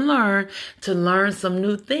to unlearn to learn some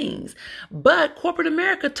new things. But corporate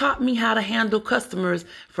America taught me how to handle customers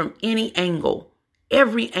from any angle,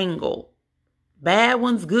 every angle. Bad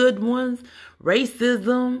ones, good ones,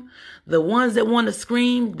 racism, the ones that want to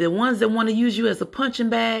scream, the ones that want to use you as a punching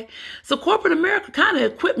bag. So corporate America kind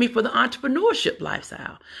of equipped me for the entrepreneurship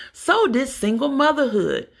lifestyle. So did single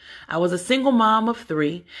motherhood. I was a single mom of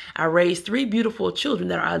 3. I raised 3 beautiful children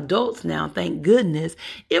that are adults now, thank goodness.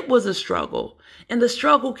 It was a struggle. And the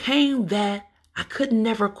struggle came that I could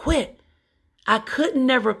never quit.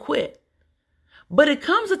 But it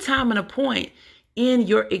comes a time and a point in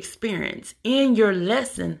your experience, in your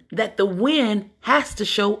lesson, that the win has to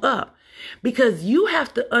show up, because you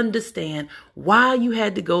have to understand why you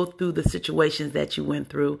had to go through the situations that you went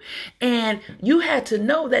through. And you had to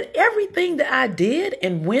know that everything that I did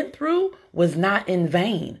and went through was not in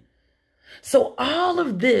vain. So all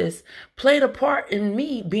of this played a part in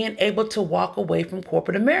me being able to walk away from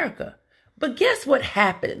corporate America. But guess what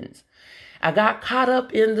happens? I got caught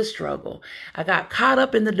up in the struggle. I got caught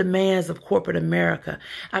up in the demands of corporate America.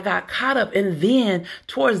 I got caught up. And then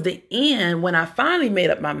towards the end, when I finally made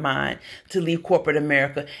up my mind to leave corporate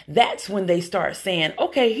America, that's when they start saying,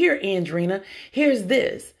 okay, here, Andrina, here's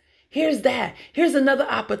this, here's that, here's another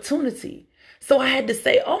opportunity. So I had to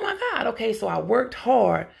say, oh my God, okay, so I worked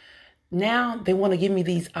hard. Now they want to give me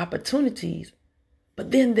these opportunities. But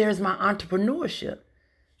then there's my entrepreneurship.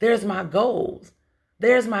 There's my goals.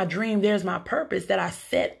 There's my dream. There's my purpose that I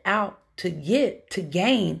set out to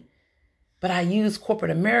gain. But I used corporate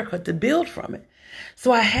America to build from it.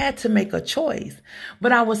 So I had to make a choice.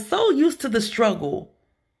 But I was so used to the struggle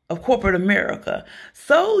of corporate America,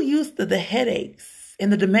 so used to the headaches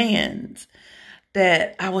and the demands,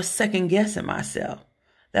 that I was second guessing myself.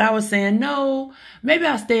 That I was saying, no, maybe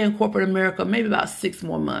I'll stay in corporate America maybe about 6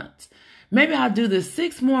 more months. Maybe I'll do this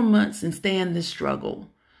 6 more months and stay in this struggle,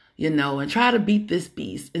 and try to beat this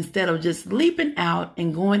beast instead of just leaping out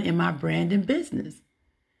and going in my brand and business.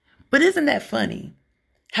 But isn't that funny?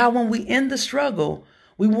 How when we end the struggle,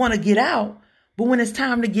 we want to get out, but when it's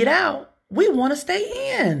time to get out, we want to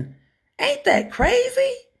stay in. Ain't that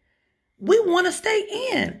crazy? We want to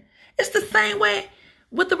stay in. It's the same way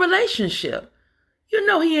with the relationship. You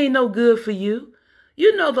know he ain't no good for you.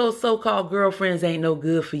 You know those so-called girlfriends ain't no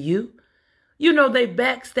good for you. You know they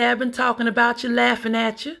backstabbing, talking about you, laughing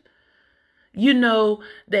at you. You know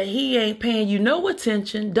that he ain't paying you no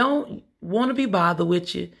attention, don't want to be bothered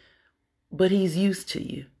with you, but he's used to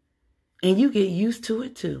you. And you get used to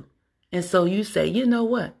it too. And so you say, you know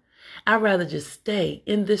what? I'd rather just stay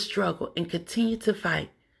in this struggle and continue to fight.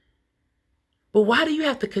 But why do you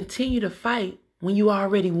have to continue to fight when you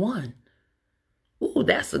already won? Ooh,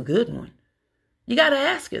 that's a good one. You got to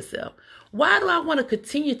ask yourself, why do I want to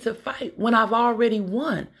continue to fight when I've already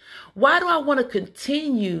won? Why do I want to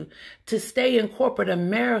continue to stay in corporate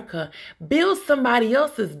America, build somebody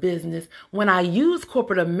else's business when I use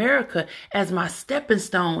corporate America as my stepping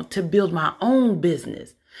stone to build my own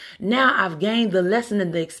business? Now I've gained the lesson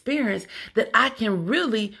and the experience that I can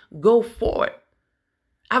really go for it.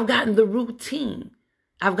 I've gotten the routine.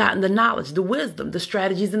 I've gotten the knowledge, the wisdom, the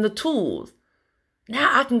strategies, and the tools.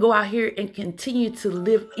 Now I can go out here and continue to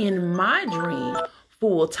live in my dream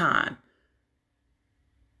full time.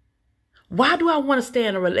 Why do I want to stay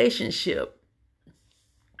in a relationship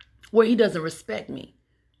where he doesn't respect me,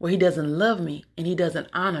 where he doesn't love me, and he doesn't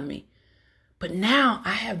honor me? But now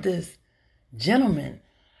I have this gentleman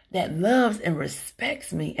that loves and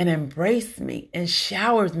respects me and embraces me and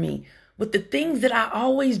showers me with the things that I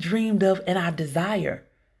always dreamed of and I desire.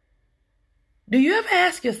 Do you ever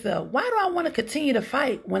ask yourself, why do I want to continue to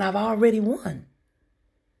fight when I've already won?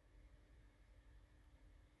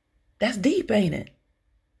 That's deep, ain't it?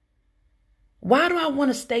 Why do I want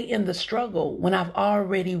to stay in the struggle when I've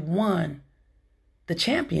already won the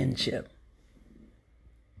championship?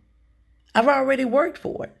 I've already worked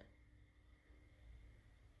for it.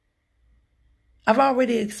 I've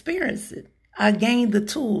already experienced it. I gained the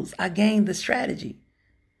tools. I gained the strategy.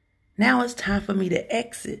 Now it's time for me to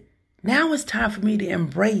exit. Now it's time for me to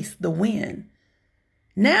embrace the win.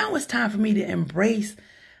 Now it's time for me to embrace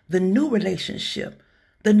the new relationship,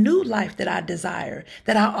 the new life that I desire,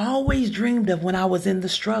 that I always dreamed of when I was in the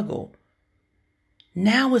struggle.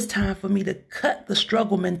 Now it's time for me to cut the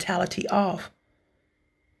struggle mentality off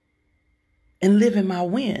and live in my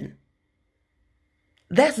win.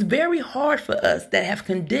 That's very hard for us that have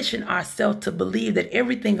conditioned ourselves to believe that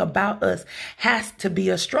everything about us has to be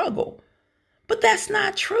a struggle. But that's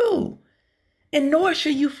not true. And nor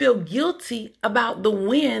should you feel guilty about the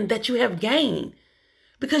win that you have gained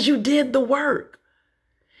because you did the work.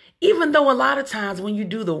 Even though a lot of times when you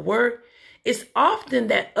do the work, it's often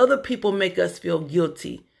that other people make us feel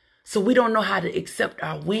guilty. So we don't know how to accept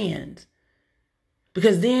our wins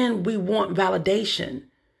because then we want validation.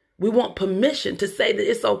 We want permission to say that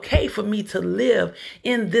it's okay for me to live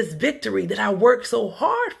in this victory that I worked so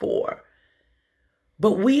hard for.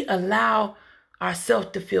 But we allow ourselves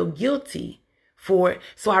to feel guilty for it,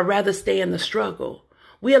 so I'd rather stay in the struggle.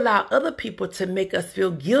 We allow other people to make us feel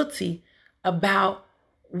guilty about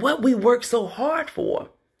what we work so hard for.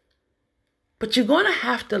 But you're going to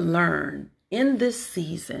have to learn in this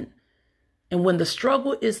season, and when the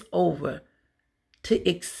struggle is over, to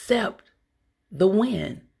accept the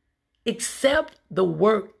win. Accept the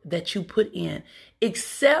work that you put in.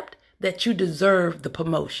 Accept that you deserve the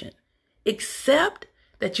promotion. Accept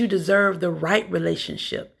that you deserve the right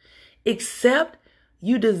relationship. Accept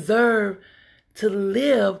you deserve to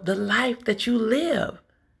live the life that you live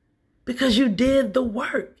because you did the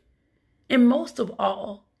work. And most of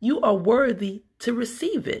all, you are worthy to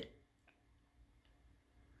receive it.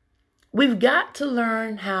 We've got to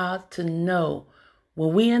learn how to know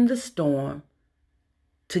when we're in the storm,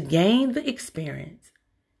 to gain the experience,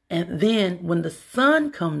 and then when the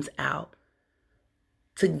sun comes out,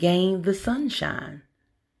 to gain the sunshine.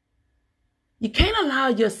 You can't allow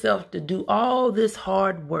yourself to do all this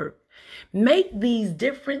hard work, make these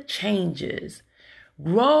different changes,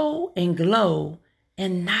 grow and glow,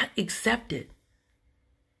 and not accept it.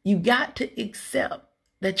 You got to accept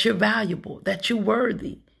that you're valuable, that you're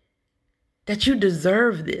worthy, that you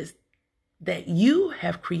deserve this, that you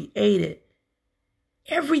have created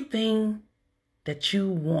everything that you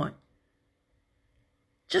want.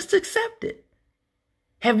 Just accept it.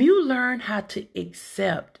 Have you learned how to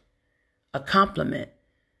accept a compliment?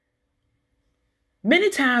 Many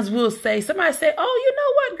times we'll say, somebody say, oh, you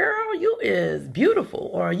know what, girl, you is beautiful,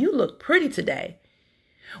 or you look pretty today.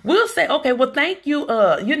 We'll say, okay, well, thank you,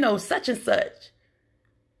 such and such.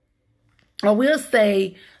 Or we'll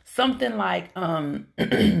say something like,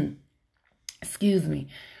 excuse me.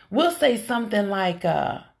 We'll say something like,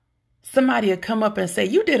 somebody will come up and say,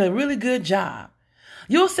 you did a really good job.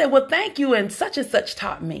 You'll say, well, thank you, and such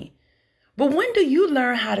taught me. But when do you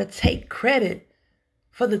learn how to take credit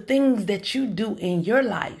for the things that you do in your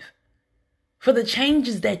life, for the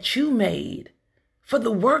changes that you made, for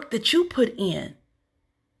the work that you put in?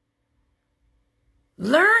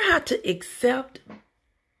 Learn how to accept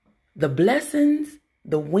the blessings,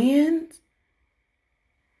 the wins.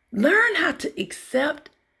 Learn how to accept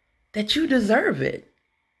that you deserve it.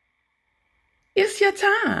 It's your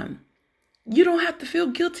time. You don't have to feel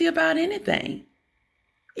guilty about anything.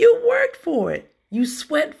 You worked for it. You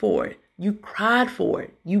sweat for it. You cried for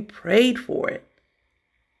it. You prayed for it.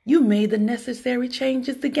 You made the necessary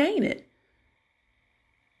changes to gain it.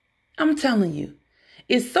 I'm telling you,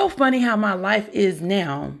 it's so funny how my life is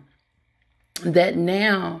now. That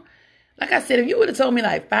now, like I said, if you would have told me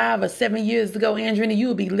like 5 or 7 years ago, Andrina, you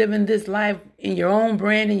would be living this life in your own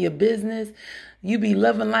brand, in your business. You'd be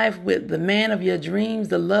loving life with the man of your dreams,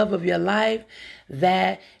 the love of your life,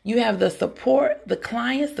 that you have the support, the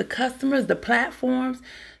clients, the customers, the platforms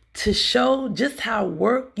to show just how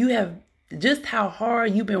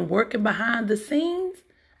hard you've been working behind the scenes.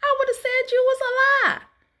 I would have said you was a lie.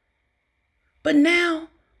 But now,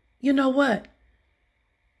 you know what?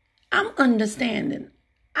 I'm understanding.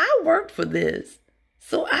 I worked for this.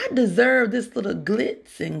 So I deserve this little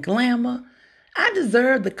glitz and glamour. I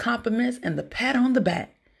deserve the compliments and the pat on the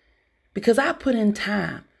back. Because I put in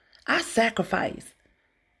time. I sacrificed.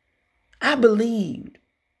 I believed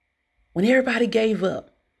when everybody gave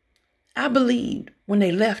up. I believed when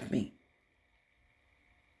they left me.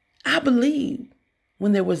 I believed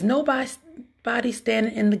when there was nobody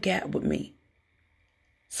standing in the gap with me.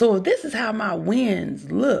 So if this is how my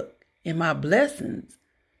wins look and my blessings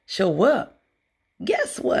show up,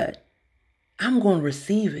 guess what? I'm going to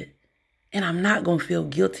receive it, and I'm not going to feel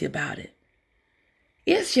guilty about it.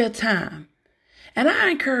 It's your time. And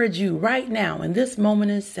I encourage you right now, in this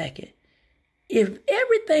moment and second, if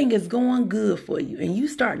everything is going good for you and you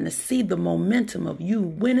starting to see the momentum of you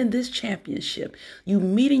winning this championship, you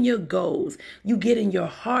meeting your goals, you getting your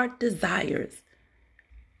heart desires,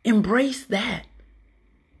 embrace that.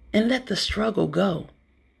 And let the struggle go.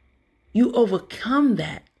 You overcome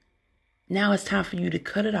that. Now it's time for you to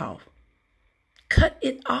cut it off. Cut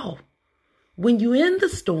it off. When you're in the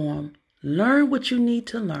storm, learn what you need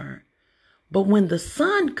to learn. But when the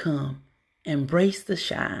sun comes, embrace the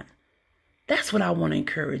shine. That's what I want to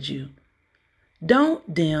encourage you.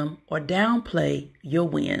 Don't dim or downplay your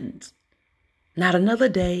wins. Not another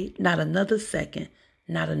day, not another second,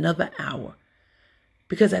 not another hour.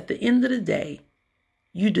 Because at the end of the day,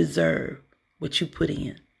 you deserve what you put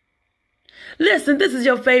in. Listen, this is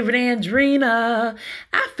your favorite Andrina.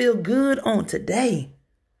 I feel good on today.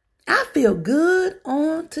 I feel good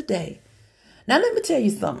on today. Now, let me tell you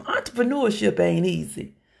something. Entrepreneurship ain't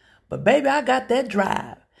easy. But, baby, I got that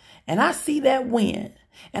drive. And I see that win.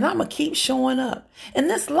 And I'm going to keep showing up. And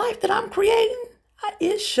this life that I'm creating,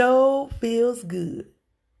 it sure feels good.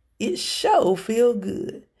 It sure feels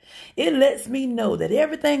good. It lets me know that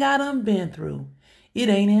everything I done been through, it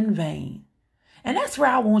ain't in vain. And that's where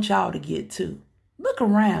I want y'all to get to. Look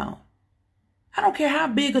around. I don't care how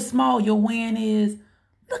big or small your win is.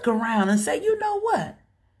 Look around and say, you know what?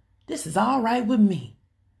 This is all right with me.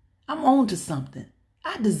 I'm on to something.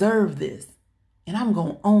 I deserve this. And I'm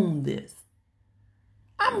going to own this.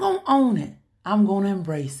 I'm going to own it. I'm going to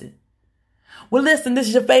embrace it. Well, listen, this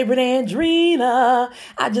is your favorite Andrina.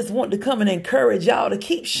 I just want to come and encourage y'all to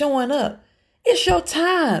keep showing up. It's your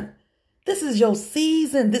time. This is your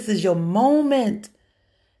season. This is your moment.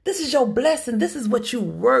 This is your blessing. This is what you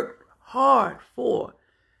worked hard for.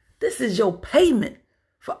 This is your payment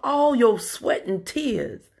for all your sweat and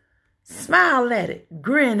tears. Smile at it.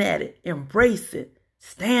 Grin at it. Embrace it.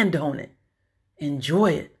 Stand on it.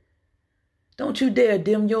 Enjoy it. Don't you dare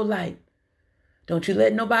dim your light. Don't you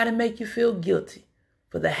let nobody make you feel guilty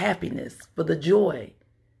for the happiness, for the joy,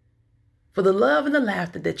 for the love and the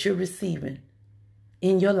laughter that you're receiving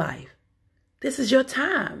in your life. This is your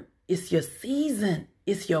time. It's your season.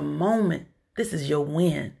 It's your moment. This is your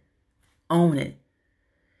win. Own it.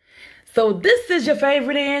 So this is your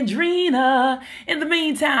favorite Andrina. In the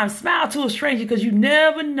meantime, smile to a stranger because you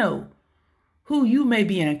never know who you may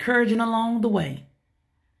be encouraging along the way.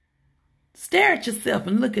 Stare at yourself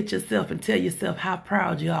and look at yourself and tell yourself how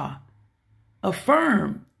proud you are.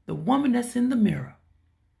 Affirm the woman that's in the mirror.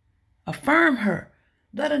 Affirm her.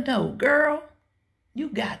 Let her know, girl, you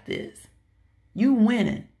got this. You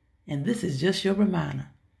winning. And this is just your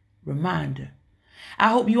reminder. I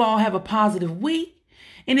hope you all have a positive week.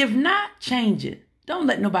 And if not, change it. Don't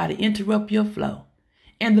let nobody interrupt your flow.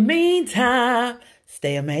 In the meantime,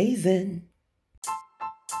 stay amazing.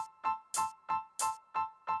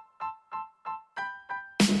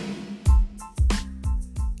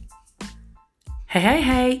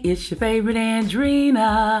 Hey, it's your favorite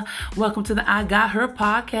Andrina. Welcome to the I Got Her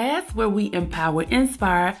podcast, where we empower,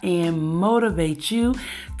 inspire, and motivate you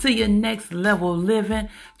to your next level of living,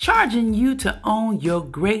 charging you to own your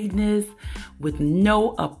greatness with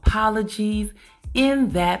no apologies, in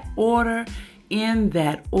that order,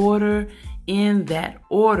 in that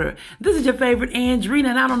order. This is your favorite Andrina,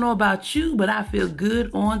 and I don't know about you, but I feel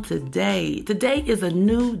good on today. Today is a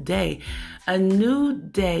new day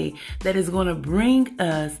that is going to bring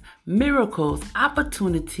us miracles,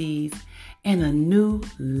 opportunities, and a new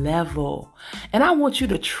level. And I want you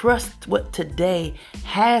to trust what today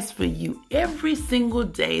has for you every single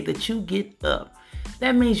day that you get up.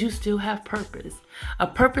 That means you still have purpose. A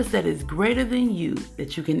purpose that is greater than you,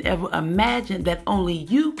 that you can ever imagine, that only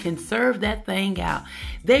you can serve that thing out.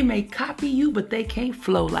 They may copy you, but they can't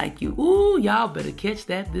flow like you. Ooh, y'all better catch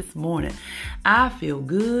that this morning. I feel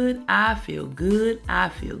good. I feel good. I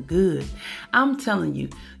feel good. I'm telling you,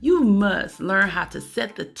 you must learn how to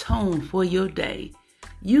set the tone for your day.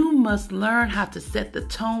 You must learn how to set the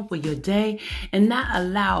tone for your day and not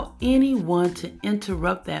allow anyone to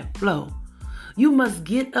interrupt that flow. You must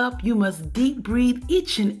get up. You must deep breathe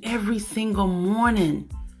each and every single morning.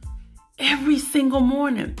 Every single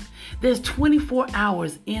morning. There's 24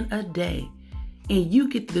 hours in a day, and you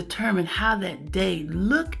get to determine how that day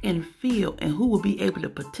look and feel and who will be able to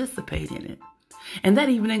participate in it. And that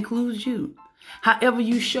even includes you. However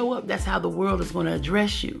you show up, that's how the world is going to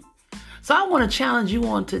address you. So I want to challenge you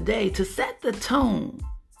on today to set the tone.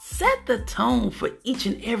 Set the tone for each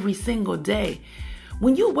and every single day.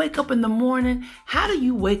 When you wake up in the morning, how do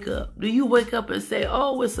you wake up? Do you wake up and say,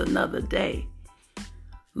 oh, it's another day?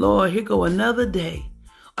 Lord, here go another day.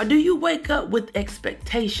 Or do you wake up with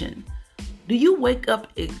expectation? Do you wake up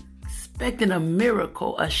expecting a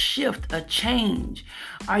miracle, a shift, a change?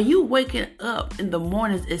 Are you waking up in the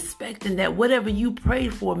mornings expecting that whatever you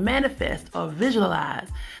prayed for manifest or visualize,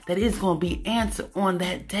 that it's going to be answered on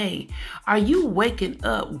that day? Are you waking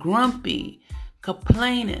up grumpy,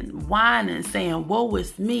 complaining, whining, saying, woe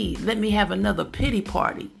is me, let me have another pity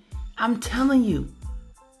party? I'm telling you,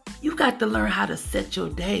 you got to learn how to set your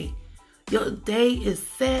day. Your day is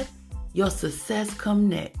set, your success come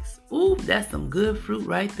next. Ooh, that's some good fruit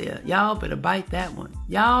right there. Y'all better bite that one.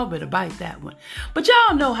 Y'all better bite that one. But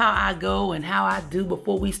y'all know how I go and how I do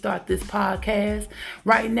before we start this podcast.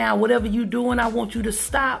 Right now, whatever you're doing, I want you to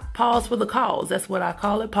stop, pause for the cause. That's what I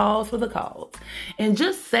call it, pause for the cause. And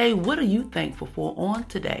just say, what are you thankful for on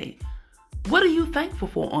today? What are you thankful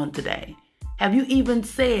for on today? Have you even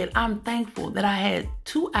said, I'm thankful that I had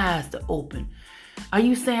 2 eyes to open? Are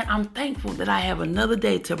you saying, I'm thankful that I have another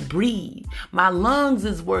day to breathe? My lungs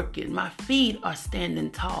is working. My feet are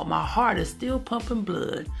standing tall. My heart is still pumping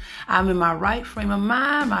blood. I'm in my right frame of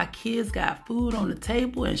mind. My kids got food on the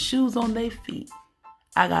table and shoes on their feet.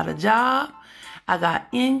 I got a job. I got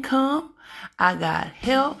income. I got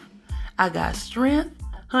health. I got strength.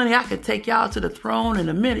 Honey, I could take y'all to the throne in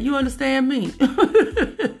a minute. You understand me?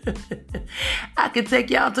 I could take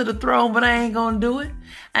y'all to the throne, but I ain't going to do it.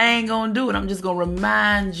 I ain't going to do it. I'm just going to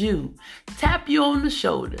remind you, tap you on the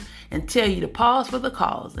shoulder and tell you to pause for the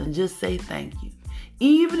cause and just say thank you.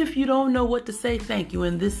 Even if you don't know what to say thank you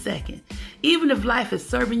in this second, even if life is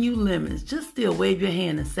serving you lemons, just still wave your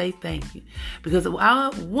hand and say thank you. Because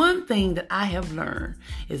one thing that I have learned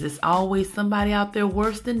is it's always somebody out there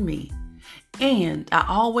worse than me. And I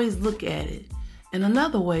always look at it in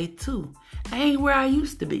another way too. I ain't where I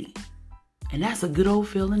used to be. And that's a good old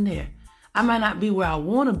feeling there. I might not be where I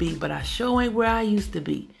want to be, but I sure ain't where I used to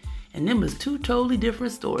be. And them is 2 totally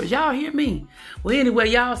different stories. Y'all hear me? Well, anyway,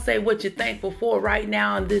 y'all say what you're thankful for right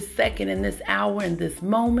now in this second, in this hour, in this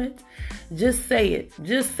moment. Just say it.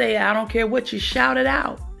 Just say it. I don't care what you shout it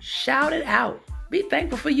out. Shout it out. Be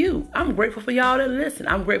thankful for you. I'm grateful for y'all that listen.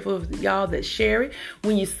 I'm grateful for y'all that share it.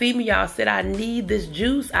 When you see me, y'all said, I need this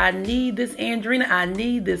juice. I need this Andrina. I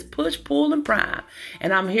need this push, pull, and prime.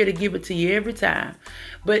 And I'm here to give it to you every time.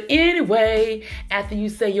 But anyway, after you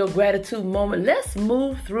say your gratitude moment, let's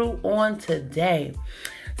move through on today.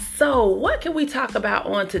 So what can we talk about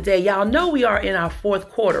on today? Y'all know we are in our 4th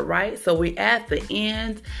quarter, right? So we're at the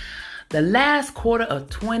end, the last quarter of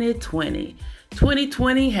 2020.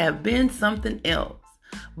 2020 have been something else.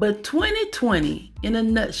 But 2020, in a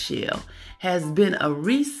nutshell, has been a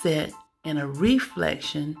reset and a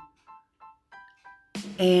reflection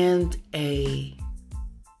and I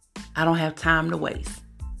don't have time to waste.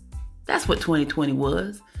 That's what 2020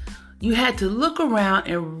 was. You had to look around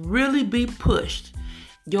and really be pushed.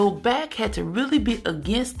 Your back had to really be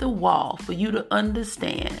against the wall for you to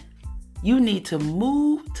understand. You need to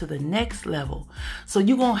move to the next level. So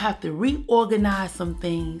you're going to have to reorganize some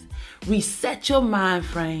things, reset your mind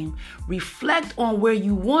frame, reflect on where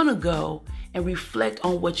you want to go, and reflect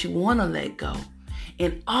on what you want to let go.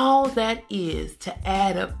 And all that is to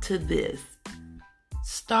add up to this.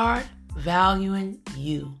 Start valuing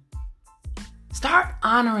you. Start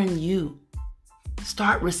honoring you.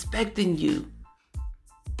 Start respecting you.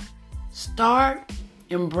 Start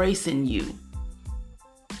embracing you.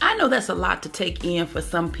 I know that's a lot to take in for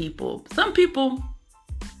some people. Some people,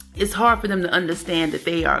 it's hard for them to understand that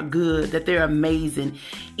they are good, that they're amazing,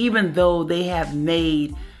 even though they have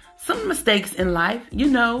made some mistakes in life.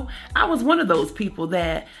 I was one of those people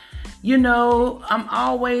that, I'm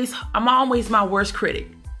always my worst critic.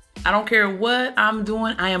 I don't care what I'm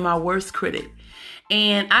doing. I am my worst critic.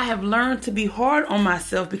 And I have learned to be hard on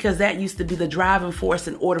myself because that used to be the driving force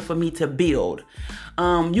in order for me to build.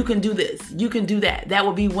 You can do this. You can do that. That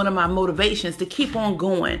will be one of my motivations to keep on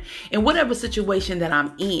going in whatever situation that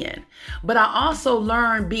I'm in. But I also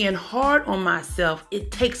learned being hard on myself, it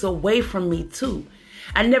takes away from me too.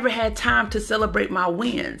 I never had time to celebrate my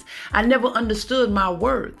wins. I never understood my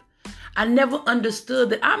worth. I never understood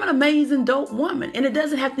that I'm an amazing, dope woman. And it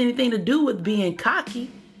doesn't have anything to do with being cocky.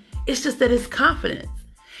 It's just that it's confidence.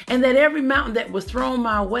 And that every mountain that was thrown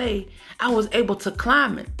my way, I was able to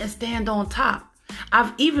climb it and stand on top.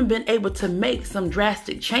 I've even been able to make some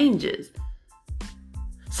drastic changes.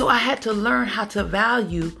 So I had to learn how to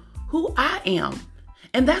value who I am.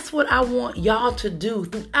 And that's what I want y'all to do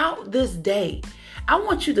throughout this day. I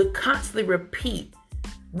want you to constantly repeat,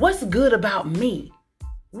 what's good about me?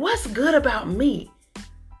 What's good about me?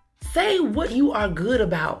 Say what you are good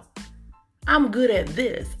about. I'm good at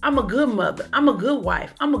this. I'm a good mother. I'm a good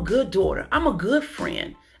wife. I'm a good daughter. I'm a good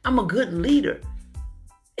friend. I'm a good leader.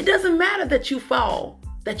 It doesn't matter that you fall,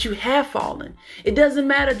 that you have fallen. It doesn't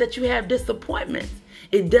matter that you have disappointments.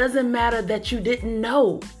 It doesn't matter that you didn't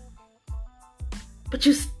know. But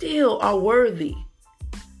you still are worthy.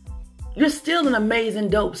 You're still an amazing,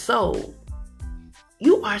 dope soul.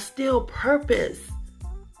 You are still purpose.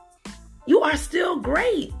 You are still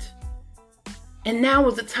great. And now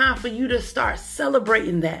is the time for you to start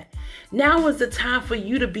celebrating that. Now is the time for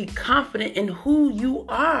you to be confident in who you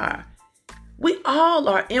are. We all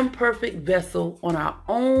are imperfect vessels on our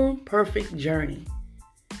own perfect journey.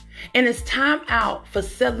 And it's time out for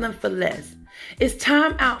settling for less. It's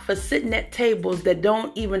time out for sitting at tables that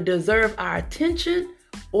don't even deserve our attention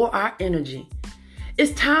or our energy.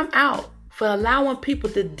 It's time out for allowing people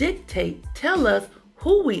to tell us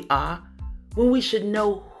who we are when we should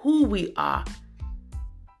know who we are.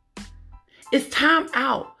 It's time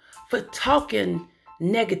out for talking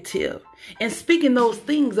negative and speaking those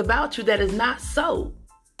things about you that is not so.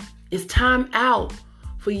 It's time out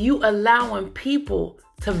for you allowing people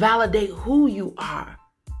to validate who you are.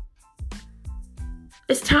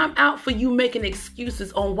 It's time out for you making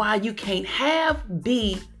excuses on why you can't have,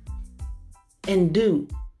 be, and do,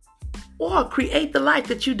 or create the life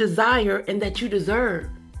that you desire and that you deserve.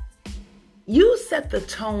 You set the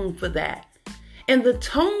tone for that. And the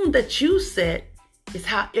tone that you set is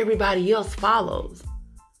how everybody else follows.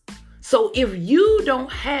 So if you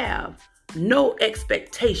don't have no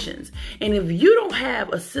expectations, and if you don't have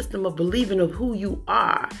a system of believing of who you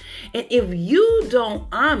are, and if you don't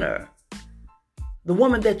honor the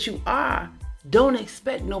woman that you are, don't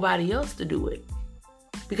expect nobody else to do it.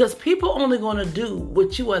 Because people only going to do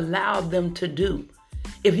what you allow them to do.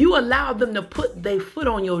 If you allow them to put their foot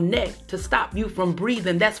on your neck to stop you from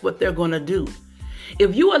breathing, that's what they're going to do.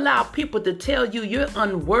 If you allow people to tell you you're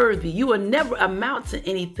unworthy, you will never amount to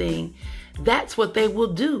anything, that's what they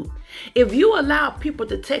will do. If you allow people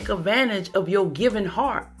to take advantage of your giving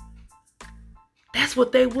heart, that's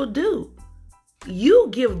what they will do. You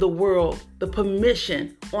give the world the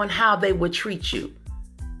permission on how they will treat you.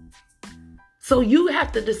 So you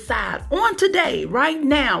have to decide on today, right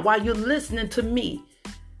now, while you're listening to me,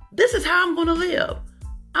 this is how I'm going to live.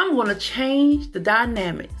 I'm going to change the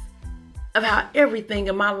dynamics of how everything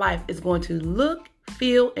in my life is going to look,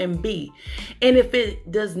 feel, and be. And if it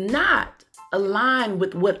does not align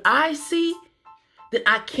with what I see, then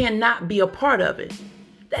I cannot be a part of it.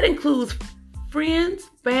 That includes friends,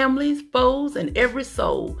 families, foes, and every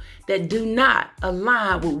soul that do not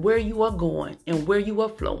align with where you are going and where you are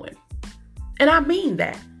flowing. And I mean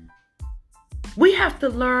that. We have to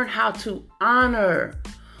learn how to honor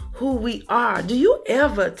who we are. Do you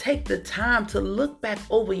ever take the time to look back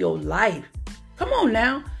over your life? Come on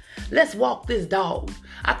now. Let's walk this dog.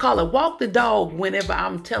 I call it walk the dog whenever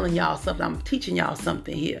I'm telling y'all something. I'm teaching y'all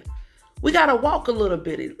something here. We got to walk a little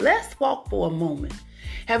bit. Let's walk for a moment.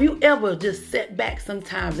 Have you ever just sat back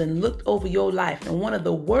sometimes and looked over your life and one of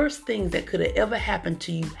the worst things that could have ever happened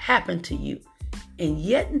to you, and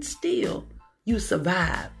yet and still you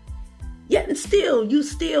survive? Yet and still you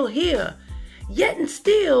still here. Yet and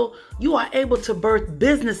still, you are able to birth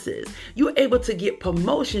businesses. You're able to get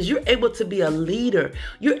promotions. You're able to be a leader.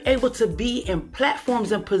 You're able to be in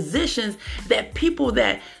platforms and positions that people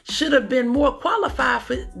that should have been more qualified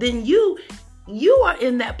for than you You are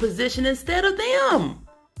in that position instead of them.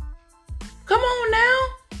 Come on now.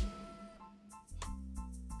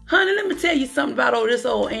 Honey, let me tell you something about this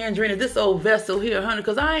old Andrina, this old vessel here, honey,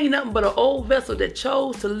 because I ain't nothing but an old vessel that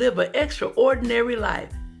chose to live an extraordinary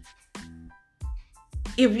life.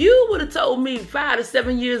 If you would have told me 5 to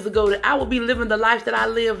 7 years ago that I would be living the life that I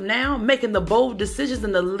live now, making the bold decisions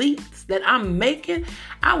and the leaps that I'm making,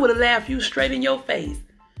 I would have laughed you straight in your face.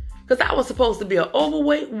 Because I was supposed to be an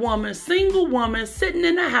overweight woman, single woman, sitting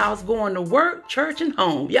in the house, going to work, church, and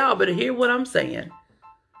home. Y'all better hear what I'm saying.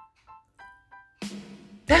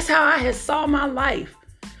 That's how I had saw my life.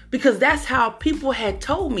 Because that's how people had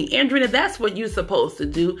told me, Andrina, that's what you're supposed to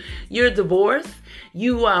do. You're divorced.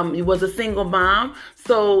 You was a single mom.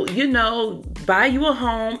 So, buy you a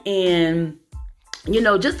home and,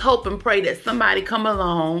 just hope and pray that somebody come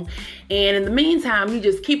along. And in the meantime, you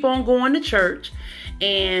just keep on going to church.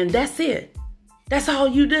 And that's it. That's all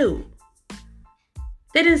you do.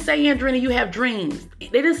 They didn't say, Andrina, you have dreams. They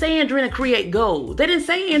didn't say, Andrina, create goals. They didn't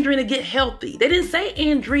say, Andrina, get healthy. They didn't say,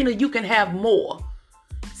 Andrina, you can have more.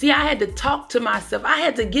 See, I had to talk to myself. I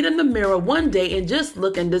had to get in the mirror one day and just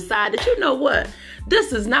look and decide that, you know what?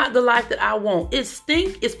 This is not the life that I want. It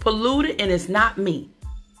stinks, it's polluted, and it's not me.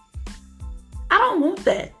 I don't want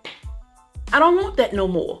that. I don't want that no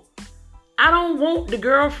more. I don't want the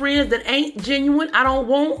girlfriends that ain't genuine. I don't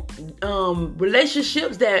want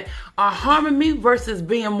relationships that are harming me versus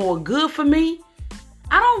being more good for me.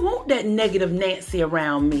 I don't want that negative Nancy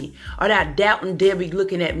around me or that doubting Debbie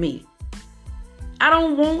looking at me. I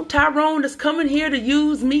don't want Tyrone that's coming here to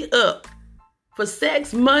use me up for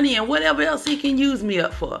sex, money, and whatever else he can use me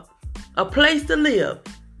up for. A place to live.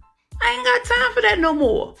 I ain't got time for that no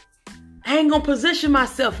more. I ain't gonna position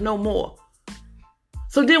myself no more.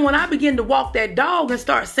 So then when I begin to walk that dog and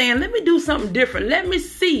start saying, let me do something different. Let me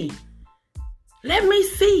see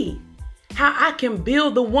how I can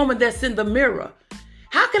build the woman that's in the mirror.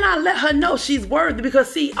 How can I let her know she's worthy?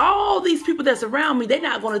 Because see, all these people that's around me, they're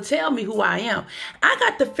not going to tell me who I am. I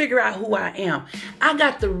got to figure out who I am. I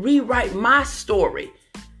got to rewrite my story.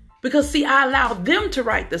 Because see, I allow them to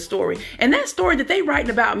write the story. And that story that they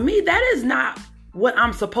writing about me, that is not what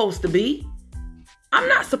I'm supposed to be. I'm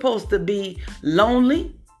not supposed to be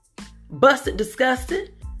lonely, busted,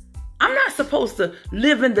 disgusted. I'm not supposed to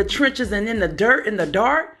live in the trenches and in the dirt, in the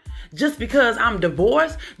dark. Just because I'm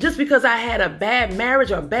divorced, just because I had a bad marriage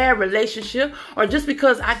or a bad relationship, or just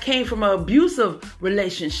because I came from an abusive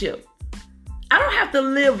relationship. I don't have to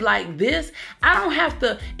live like this. I don't have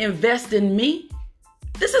to invest in me.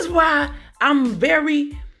 This is why I'm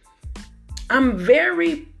very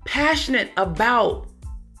passionate about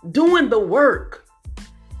doing the work.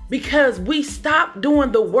 Because we stop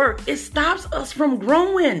doing the work, it stops us from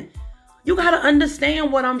growing. You got to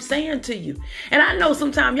understand what I'm saying to you. And I know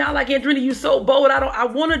sometimes y'all like, Andrina, you so bold. I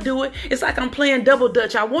want to do it. It's like I'm playing double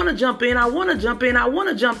dutch. I want to jump in. I want to jump in. I want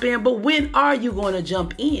to jump in. But when are you going to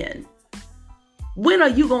jump in? When are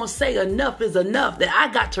you going to say enough is enough, that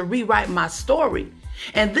I got to rewrite my story?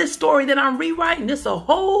 And this story that I'm rewriting, this a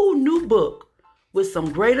whole new book with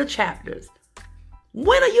some greater chapters.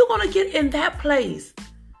 When are you going to get in that place?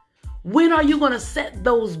 When are you going to set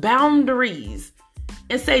those boundaries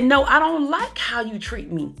and say, no, I don't like how you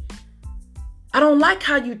treat me. I don't like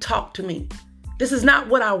how you talk to me. This is not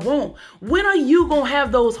what I want. When are you going to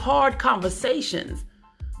have those hard conversations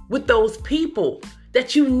with those people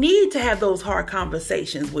that you need to have those hard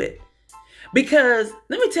conversations with? Because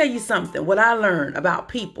let me tell you something, what I learned about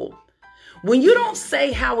people. When you don't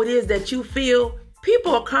say how it is that you feel,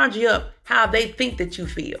 people will conjure up how they think that you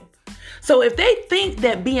feel. So if they think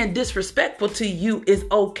that being disrespectful to you is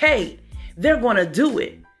okay, they're going to do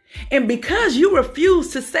it. And because you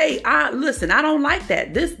refuse to say, listen, I don't like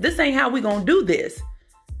that. This ain't how we're going to do this.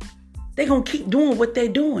 They're going to keep doing what they're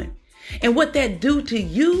doing. And what that do to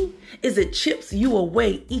you is it chips you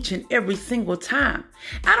away each and every single time.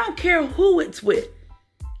 I don't care who it's with.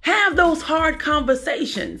 Have those hard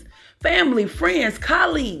conversations. Family, friends,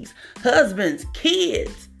 colleagues, husbands,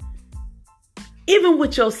 kids. Even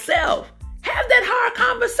with yourself. Have that hard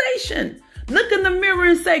conversation. Look in the mirror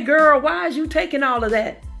and say, girl, why is you taking all of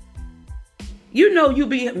that? You know you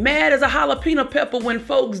be mad as a jalapeno pepper when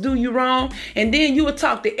folks do you wrong. And then you will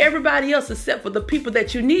talk to everybody else except for the people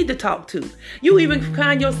that you need to talk to. You even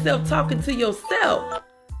find yourself talking to yourself.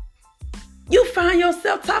 You find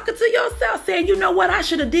yourself talking to yourself saying, you know what? I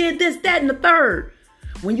should have did this, that, and the third.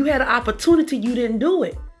 When you had an opportunity, you didn't do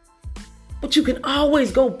it. But you can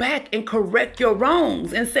always go back and correct your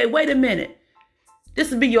wrongs and say, wait a minute. This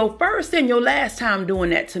will be your first and your last time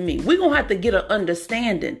doing that to me. We're going to have to get an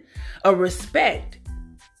understanding, a respect.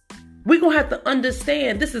 We're going to have to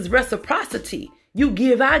understand this is reciprocity. You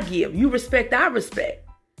give, I give. You respect, I respect.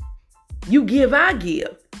 You give, I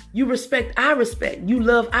give. You respect, I respect. You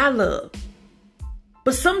love, I love.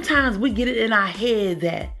 But sometimes we get it in our head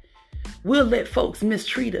that we'll let folks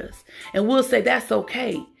mistreat us. And we'll say, that's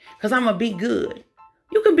okay, because I'm going to be good.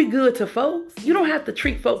 You can be good to folks. You don't have to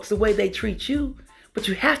treat folks the way they treat you. But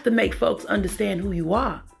you have to make folks understand who you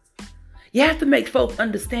are. You have to make folks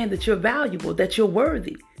understand that you're valuable, that you're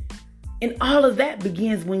worthy. And all of that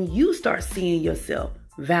begins when you start seeing yourself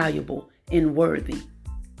valuable and worthy.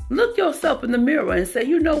 Look yourself in the mirror and say,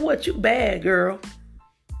 you know what? You bad, girl.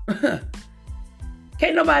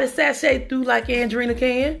 Can't nobody sashay through like Andrina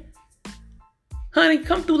can. Honey,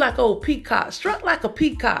 come through like old peacock. Strut like a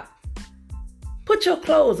peacock. Put your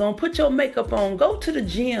clothes on. Put your makeup on. Go to the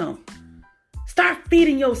gym. Start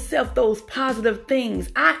feeding yourself those positive things.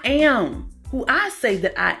 I am who I say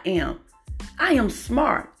that I am. I am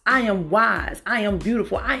smart. I am wise. I am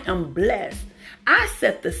beautiful. I am blessed. I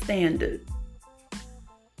set the standard.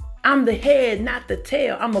 I'm the head, not the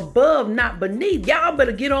tail. I'm above, not beneath. Y'all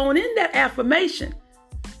better get on in that affirmation.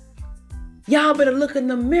 Y'all better look in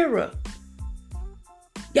the mirror.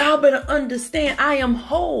 Y'all better understand I am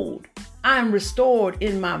whole. I am restored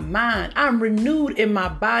in my mind. I'm renewed in my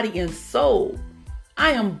body and soul.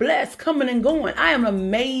 I am blessed, coming and going. I am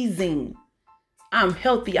amazing. I'm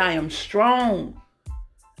healthy. I am strong.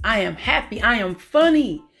 I am happy. I am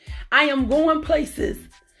funny. I am going places.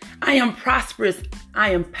 I am prosperous.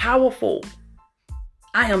 I am powerful.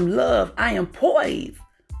 I am loved. I am poised.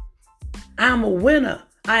 I am a winner.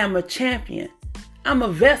 I am a champion. I'm a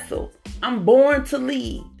vessel. I'm born to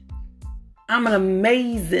lead. I'm an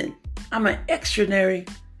amazing, I'm an extraordinary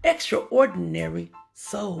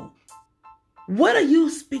soul. What are you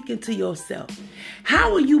speaking to yourself?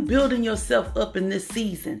 How are you building yourself up in this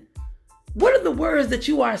season? What are the words that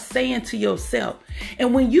you are saying to yourself?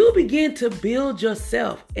 And when you begin to build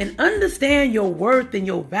yourself and understand your worth and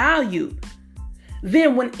your value,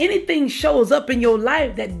 then when anything shows up in your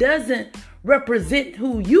life that doesn't represent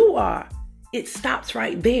who you are, it stops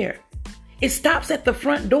right there. It stops at the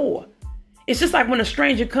front door. It's just like when a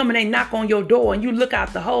stranger come and they knock on your door and you look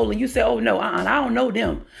out the hole and you say, oh no, I don't know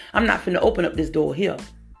them. I'm not finna open up this door here.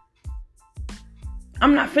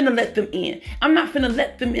 I'm not finna let them in. I'm not finna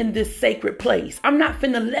let them in this sacred place. I'm not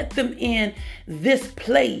finna let them in this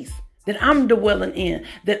place that I'm dwelling in,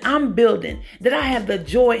 that I'm building, that I have the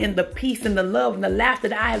joy and the peace and the love and the laughter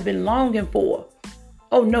that I have been longing for.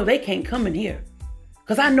 Oh no, they can't come in here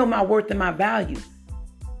because I know my worth and my value.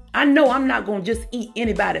 I know I'm not going to just eat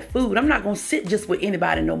anybody's food. I'm not going to sit just with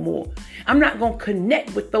anybody no more. I'm not going to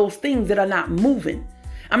connect with those things that are not moving.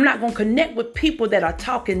 I'm not going to connect with people that are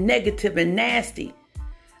talking negative and nasty.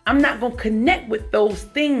 I'm not going to connect with those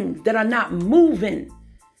things that are not moving.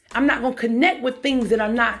 I'm not going to connect with things that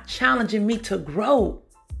are not challenging me to grow.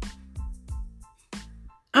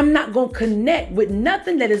 I'm not going to connect with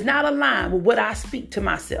nothing that is not aligned with what I speak to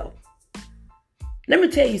myself. Let me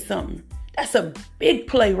tell you something. That's a big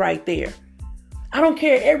play right there. I don't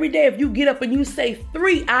care every day if you get up and you say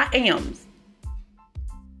 3 I ams.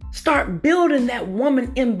 Start building that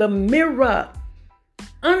woman in the mirror.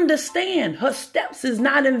 Understand her steps is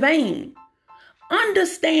not in vain.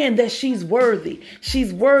 Understand that she's worthy.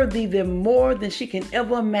 She's worthy than more than she can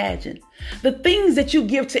ever imagine. The things that you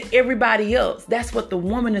give to everybody else, that's what the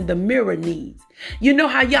woman in the mirror needs. You know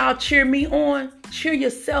how y'all cheer me on? Cheer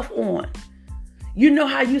yourself on. You know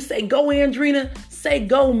how you say, go Andrina, say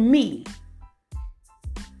go me.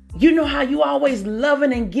 You know how you always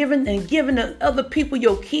loving and giving to other people,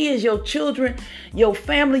 your kids, your children, your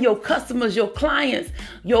family, your customers, your clients,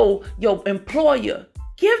 your employer.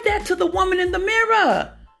 Give that to the woman in the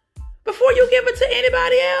mirror before you give it to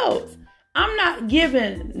anybody else. I'm not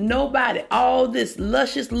giving nobody all this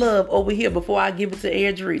luscious love over here before I give it to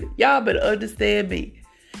Andrina. Y'all better understand me.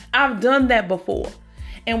 I've done that before.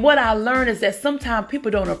 And what I learned is that sometimes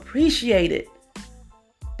people don't appreciate it.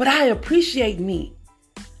 But I appreciate me.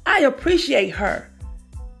 I appreciate her.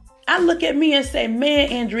 I look at me and say, man,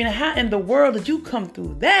 Andrina, how in the world did you come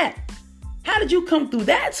through that? How did you come through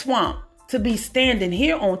that swamp to be standing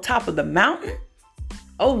here on top of the mountain?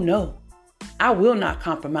 Oh no, I will not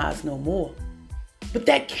compromise no more. But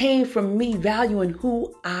that came from me valuing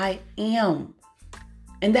who I am.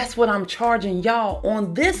 And that's what I'm charging y'all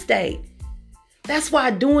on this day. That's why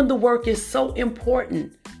doing the work is so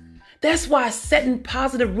important. That's why setting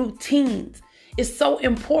positive routines is so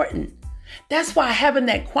important. That's why having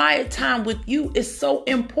that quiet time with you is so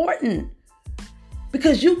important.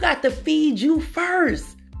 Because you got to feed you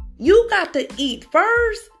first. You got to eat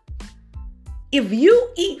first. If you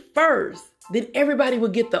eat first, then everybody will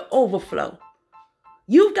get the overflow.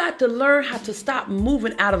 You've got to learn how to stop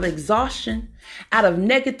moving out of exhaustion, out of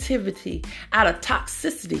negativity, out of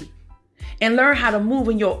toxicity, and learn how to move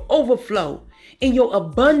in your overflow, in your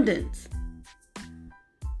abundance.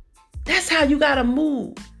 That's how you got to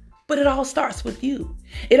move. But it all starts with you.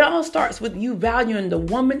 It all starts with you valuing the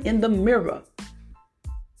woman in the mirror.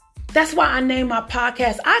 That's why I named my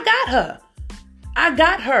podcast, I Got Her. I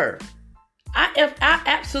got her. I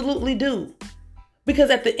absolutely do. Because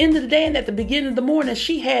at the end of the day and at the beginning of the morning,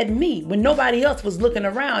 she had me when nobody else was looking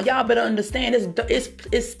around. Y'all better understand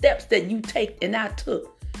it's steps that you take and I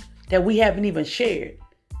took that we haven't even shared.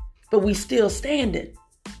 But we still standing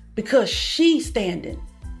because she's standing.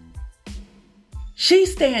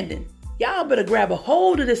 She's standing. Y'all better grab a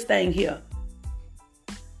hold of this thing here.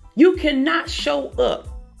 You cannot show up.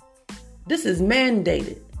 This is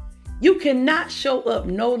mandated. You cannot show up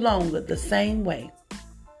no longer the same way.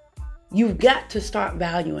 You've got to start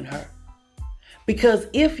valuing her. Because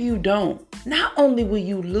if you don't, not only will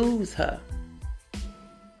you lose her,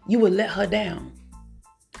 you will let her down.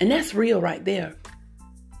 And that's real right there.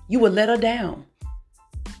 You will let her down.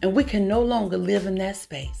 And we can no longer live in that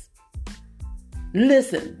space.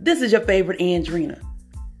 Listen, this is your favorite Andrina.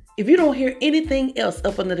 If you don't hear anything else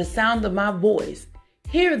up under the sound of my voice,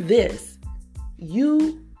 hear this.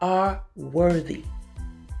 You are worthy.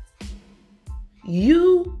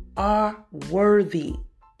 You are worthy.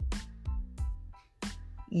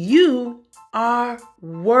 You are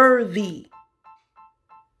worthy.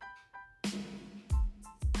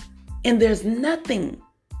 And there's nothing,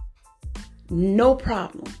 no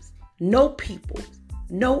problems, no people,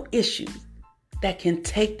 no issues that can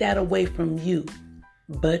take that away from you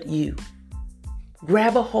but you.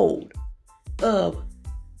 Grab a hold of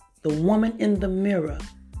the woman in the mirror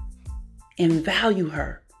and value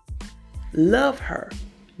her. Love her.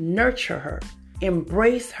 Nurture her.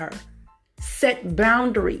 Embrace her. Set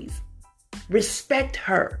boundaries. Respect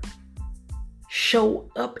her. Show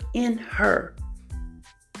up in her.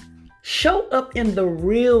 Show up in the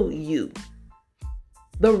real you.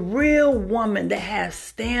 The real woman that has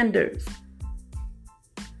standards.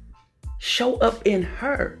 Show up in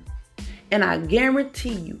her. And I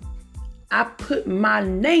guarantee you, I put my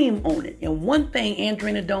name on it. And one thing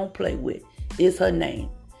Andrina don't play with is her name.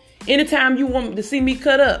 Anytime you want to see me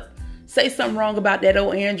cut up, say something wrong about that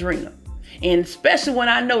old Andrina. And especially when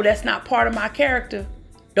I know that's not part of my character,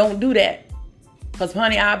 don't do that. Because,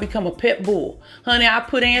 honey, I'll become a pit bull. Honey, I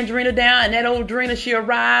put Andrina down and that old Drina, she'll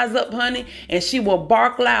rise up, honey, and she will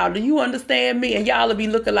bark loud. Do you understand me? And y'all will be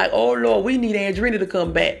looking like, oh, Lord, we need Andrina to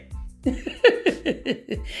come back.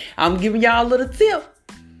 I'm giving y'all a little tip.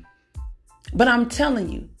 But I'm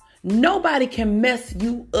telling you, nobody can mess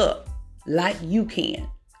you up like you can.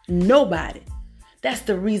 Nobody. That's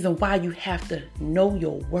the reason why you have to know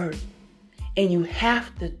your worth. And you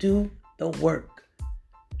have to do the work.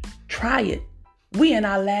 Try it. We in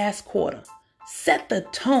our last quarter. Set the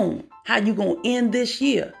tone. How you going to end this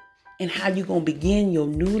year. And how you going to begin your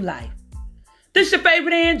new life. This is your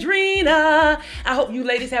favorite Andrina. I hope you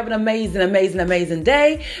ladies have an amazing, amazing, amazing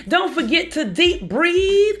day. Don't forget to deep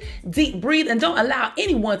breathe, and don't allow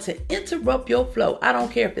anyone to interrupt your flow. I don't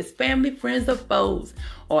care if it's family, friends, or foes,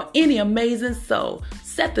 or any amazing soul.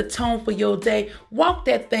 Set the tone for your day. Walk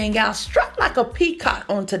that thing out. Strut like a peacock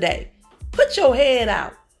on today. Put your head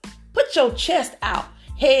out. Put your chest out.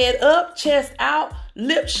 Head up, chest out,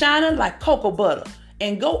 lips shining like cocoa butter.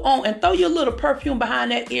 And go on and throw your little perfume behind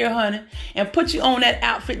that ear, honey, and put you on that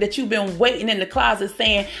outfit that you've been waiting in the closet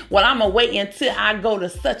saying, well, I'm going to wait until I go to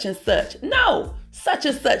such and such. No, such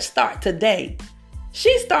and such start today.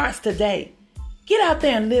 She starts today. Get out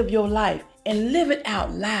there and live your life and live it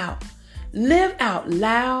out loud. Live out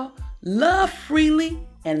loud, love freely,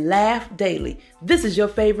 and laugh daily. This is your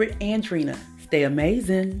favorite Andrina. Stay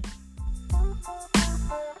amazing.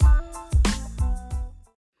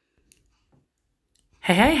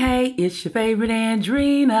 Hey, it's your favorite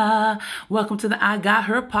Andrina. Welcome to the I Got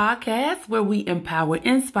Her podcast, where we empower,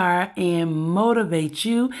 inspire, and motivate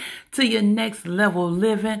you to your next level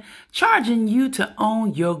living, charging you to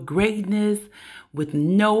own your greatness with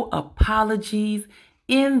no apologies,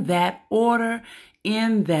 in that order.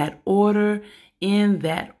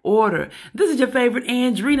 This is your favorite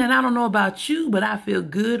Andrina, and I don't know about you, but I feel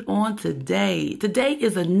good on today. Today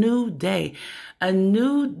is a new day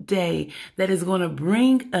that is going to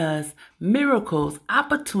bring us miracles,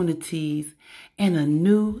 opportunities, and a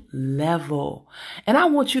new level. And I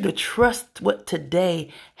want you to trust what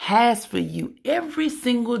today has for you every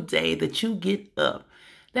single day that you get up.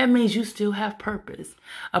 That means you still have purpose,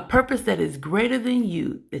 a purpose that is greater than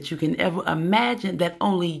you, that you can ever imagine, that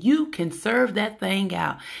only you can serve that thing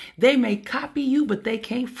out. They may copy you, but they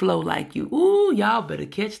can't flow like you. Ooh, y'all better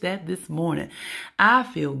catch that this morning. I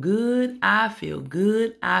feel good. I feel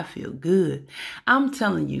good. I feel good. I'm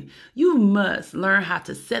telling you, you must learn how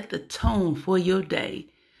to set the tone for your day.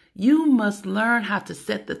 You must learn how to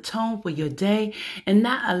set the tone for your day and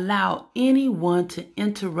not allow anyone to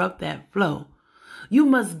interrupt that flow. You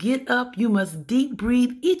must get up. You must deep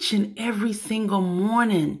breathe each and every single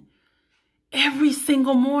morning. Every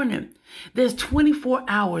single morning. There's 24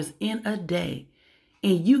 hours in a day,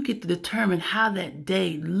 and you get to determine how that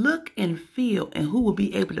day look and feel and who will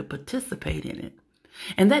be able to participate in it.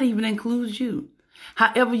 And that even includes you.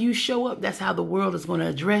 However you show up, that's how the world is going to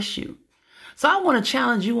address you. So I want to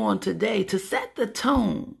challenge you on today to set the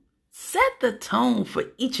tone. Set the tone for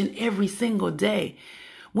each and every single day.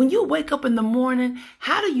 When you wake up in the morning,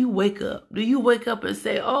 how do you wake up? Do you wake up and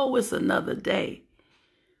say, oh, it's another day?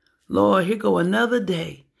 Lord, here go another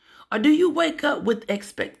day. Or do you wake up with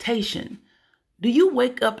expectation? Do you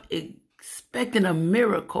wake up expecting a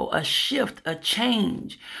miracle, a shift, a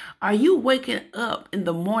change? Are you waking up in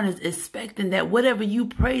the mornings expecting that whatever you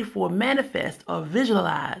prayed for manifest or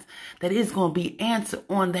visualize, that it's going to be answered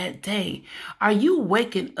on that day? Are you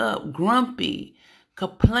waking up grumpy,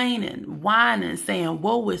 complaining, whining, saying,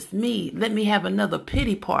 woe is me, let me have another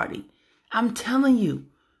pity party? I'm telling you,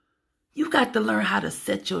 you got to learn how to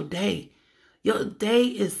set your day. Your day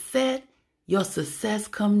is set, your success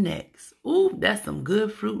come next. Ooh, that's some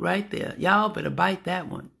good fruit right there. Y'all better bite that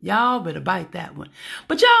one. Y'all better bite that one.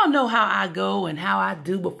 But y'all know how I go and how I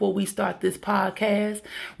do before we start this podcast.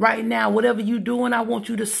 Right now, whatever you're doing, I want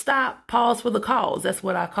you to stop, pause for the cause. That's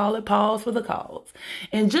what I call it, pause for the cause.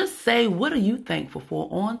 And just say, what are you thankful for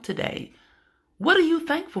on today? What are you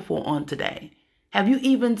thankful for on today? Have you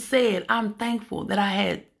even said, I'm thankful that I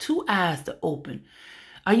had 2 eyes to open?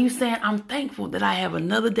 Are you saying, I'm thankful that I have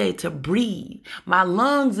another day to breathe? My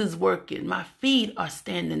lungs is working. My feet are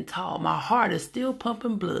standing tall. My heart is still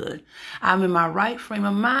pumping blood. I'm in my right frame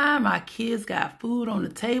of mind. My kids got food on the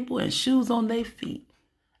table and shoes on their feet.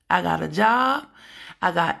 I got a job.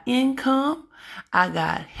 I got income. I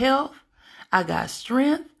got health. I got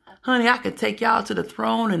strength. Honey, I could take y'all to the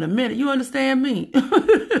throne in a minute. You understand me?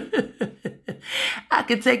 I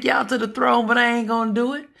could take y'all to the throne, but I ain't going to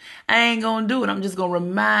do it. I ain't going to do it. I'm just going to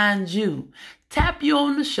remind you, tap you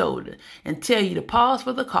on the shoulder and tell you to pause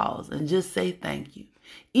for the cause and just say thank you.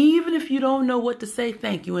 Even if you don't know what to say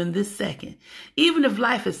thank you in this second, even if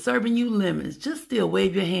life is serving you lemons, just still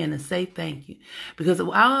wave your hand and say thank you. Because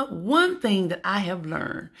one thing that I have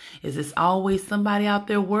learned is there's always somebody out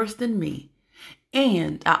there worse than me.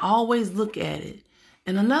 And I always look at it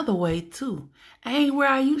in another way too. I ain't where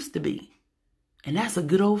I used to be. And that's a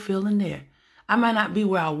good old feeling there. I might not be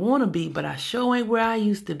where I want to be, but I sure ain't where I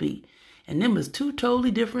used to be. And them is 2 totally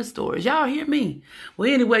different stories. Y'all hear me?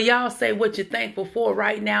 Well, anyway, y'all say what you're thankful for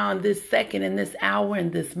right now in this second, in this hour, in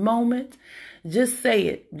this moment. Just say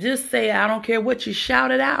it. Just say it. I don't care what you shout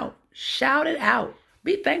it out. Shout it out.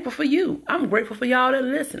 Be thankful for you. I'm grateful for y'all that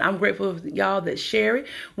listen. I'm grateful for y'all that share it.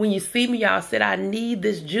 When you see me, y'all said, I need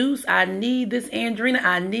this juice. I need this Andrina.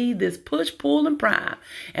 I need this push, pull, and prime.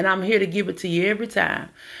 And I'm here to give it to you every time.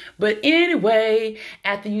 But anyway,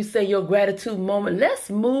 after you say your gratitude moment, let's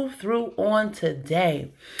move through on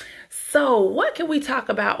today. So what can we talk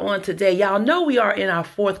about on today? Y'all know we are in our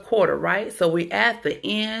 4th quarter, right? So we're at the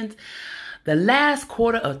end, the last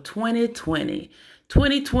quarter of 2020.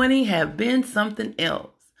 2020 have been something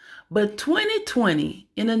else. But 2020,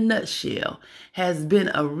 in a nutshell, has been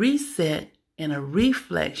a reset and a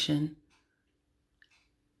reflection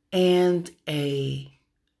and I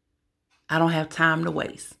don't have time to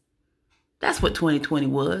waste. That's what 2020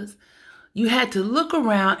 was. You had to look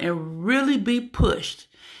around and really be pushed.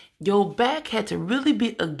 Your back had to really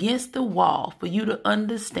be against the wall for you to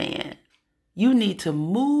understand. You need to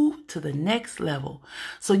move to the next level.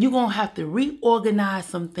 So you're going to have to reorganize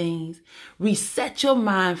some things, reset your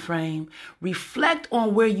mind frame, reflect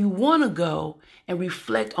on where you want to go, and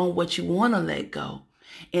reflect on what you want to let go.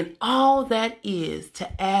 And all that is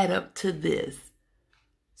to add up to this.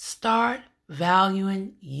 Start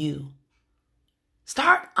valuing you.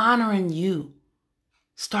 Start honoring you.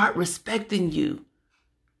 Start respecting you.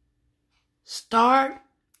 Start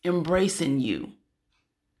embracing you.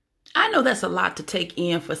 I know that's a lot to take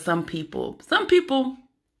in for some people. Some people,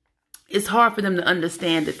 it's hard for them to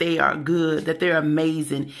understand that they are good, that they're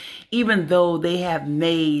amazing, even though they have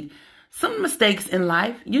made some mistakes in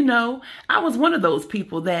life. You know, I was one of those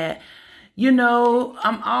people that, you know,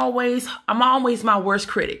 I'm always my worst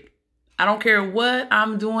critic. I don't care what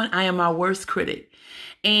I'm doing. I am my worst critic.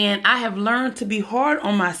 And I have learned to be hard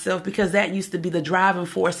on myself because that used to be the driving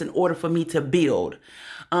force in order for me to build.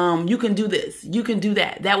 You can do this. You can do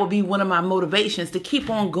that. That will be one of my motivations to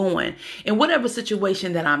keep on going in whatever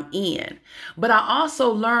situation that I'm in. But I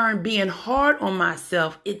also learned being hard on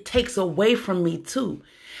myself, it takes away from me too.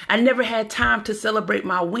 I never had time to celebrate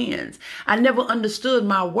my wins. I never understood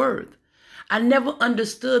my worth. I never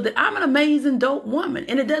understood that I'm an amazing, dope woman.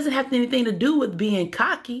 And it doesn't have anything to do with being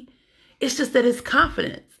cocky. It's just that it's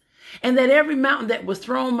confidence. And that every mountain that was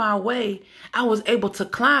thrown my way, I was able to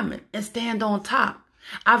climb it and stand on top.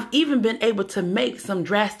 I've even been able to make some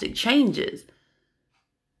drastic changes.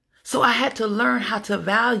 So I had to learn how to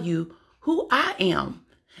value who I am.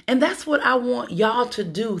 And that's what I want y'all to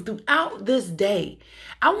do throughout this day.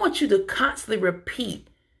 I want you to constantly repeat,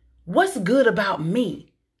 what's good about me?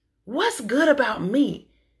 What's good about me?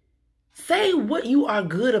 Say what you are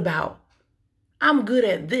good about. I'm good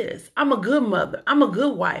at this. I'm a good mother. I'm a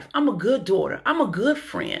good wife. I'm a good daughter. I'm a good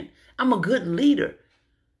friend. I'm a good leader.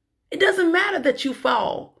 It doesn't matter that you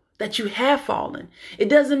fall, that you have fallen. It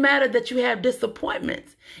doesn't matter that you have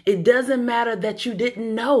disappointments. It doesn't matter that you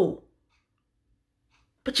didn't know.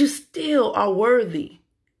 But you still are worthy.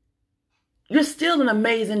 You're still an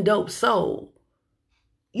amazing, dope soul.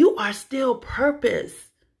 You are still purpose.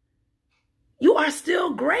 You are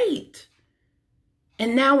still great.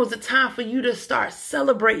 And now is the time for you to start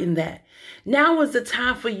celebrating that. Now is the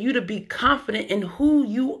time for you to be confident in who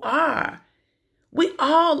you are. We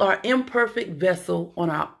all are imperfect vessels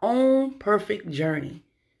on our own perfect journey.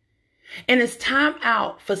 And it's time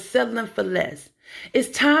out for settling for less.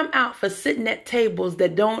 It's time out for sitting at tables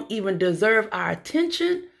that don't even deserve our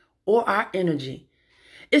attention or our energy.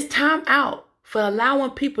 It's time out for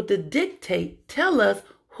allowing people to tell us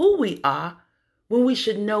who we are when we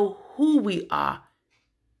should know who we are.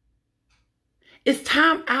 It's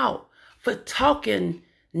time out for talking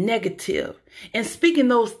negative and speaking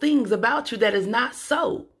those things about you that is not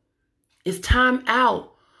so. It's time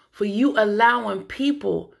out for you allowing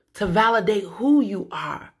people to validate who you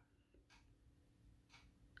are.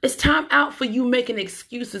 It's time out for you making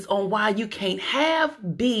excuses on why you can't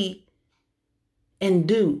have, be, and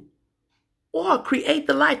do, or create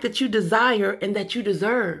the life that you desire and that you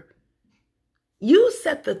deserve. You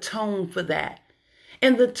set the tone for that.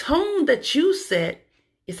 And the tone that you set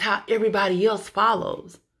is how everybody else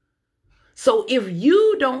follows. So if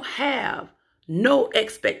you don't have no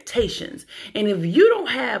expectations, and if you don't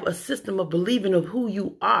have a system of believing of who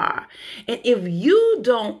you are, and if you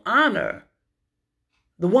don't honor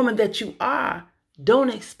the woman that you are, don't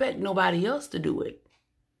expect nobody else to do it.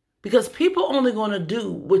 Because people only going to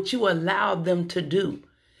do what you allow them to do.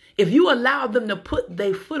 If you allow them to put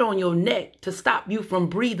their foot on your neck to stop you from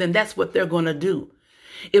breathing, that's what they're going to do.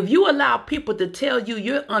 If you allow people to tell you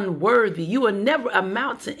you're unworthy, you will never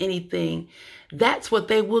amount to anything, that's what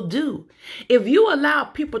they will do. If you allow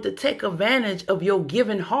people to take advantage of your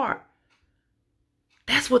giving heart,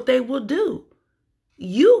 that's what they will do.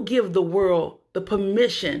 You give the world the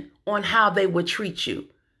permission on how they will treat you.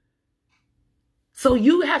 So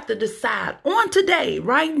you have to decide on today,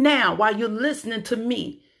 right now, while you're listening to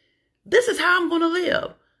me, this is how I'm going to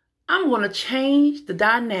live. I'm going to change the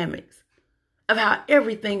dynamics of how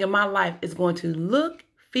everything in my life is going to look,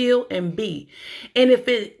 feel, and be. And if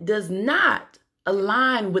it does not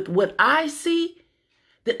align with what I see,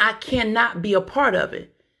 then I cannot be a part of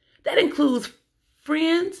it. That includes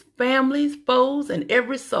friends, families, foes, and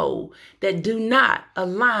every soul that do not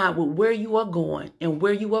align with where you are going and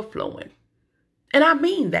where you are flowing. And I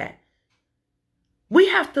mean that. We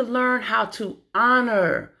have to learn how to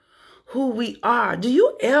honor who we are. Do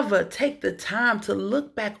you ever take the time to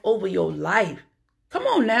look back over your life? Come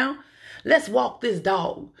on now. Let's walk this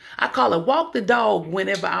dog. I call it walk the dog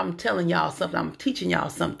whenever I'm telling y'all something. I'm teaching y'all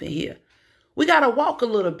something here. We got to walk a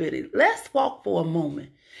little bit. Let's walk for a moment.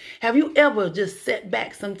 Have you ever just sat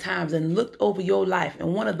back sometimes and looked over your life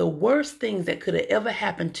and one of the worst things that could have ever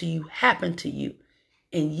happened to you,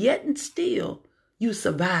 and yet and still you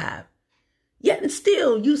survive? Yet and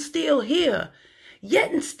still you still here.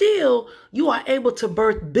 Yet and still, you are able to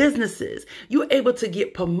birth businesses. You're able to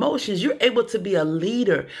get promotions. You're able to be a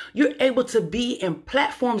leader. You're able to be in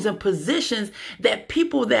platforms and positions that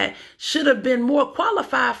people that should have been more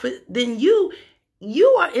qualified for than you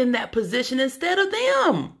are in that position instead of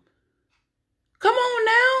them. Come on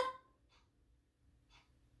now.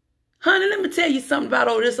 Honey, let me tell you something about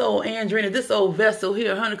this old Andrina, this old vessel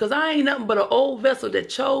here, honey, because I ain't nothing but an old vessel that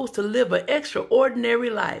chose to live an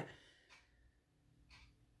extraordinary life.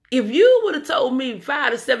 If you would have told me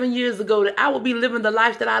 5 to 7 years ago that I would be living the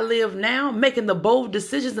life that I live now, making the bold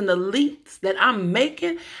decisions and the leaps that I'm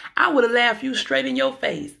making, I would have laughed you straight in your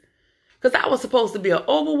face. Because I was supposed to be an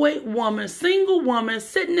overweight woman, single woman,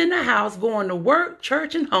 sitting in the house, going to work,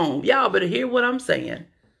 church, and home. Y'all better hear what I'm saying.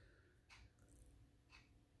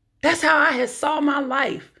 That's how I had saw my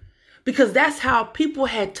life. Because that's how people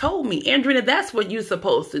had told me, Andrina, that's what you're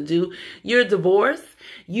supposed to do. You're divorced.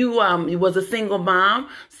 You was a single mom.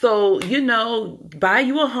 So, buy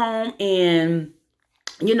you a home and,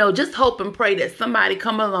 just hope and pray that somebody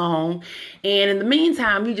come along. And in the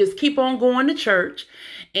meantime, you just keep on going to church.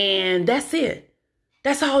 And that's it.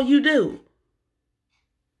 That's all you do.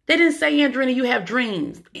 They didn't say, Andrina, you have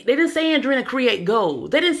dreams. They didn't say, Andrina, create goals.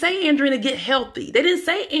 They didn't say, Andrina, get healthy. They didn't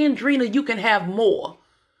say, Andrina, you can have more.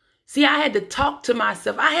 See, I had to talk to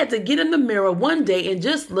myself. I had to get in the mirror one day and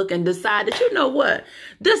just look and decide that, you know what?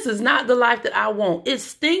 This is not the life that I want. It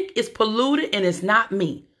stink, it's polluted, and it's not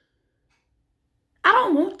me. I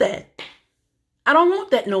don't want that. I don't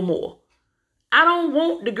want that no more. I don't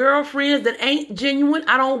want the girlfriends that ain't genuine.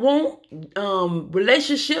 I don't want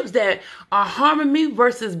relationships that are harming me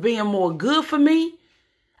versus being more good for me.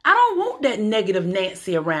 I don't want that negative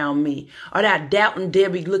Nancy around me or that doubting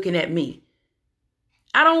Debbie looking at me.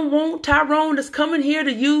 I don't want Tyrone that's coming here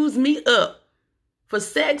to use me up for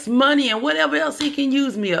sex, money, and whatever else he can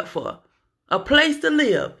use me up for. A place to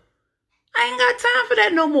live. I ain't got time for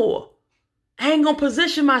that no more. I ain't gonna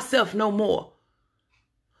position myself no more.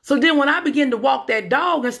 So then when I begin to walk that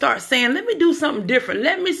dog and start saying, let me do something different.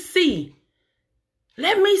 Let me see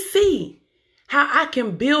how I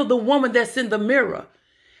can build the woman that's in the mirror.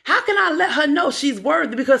 How can I let her know she's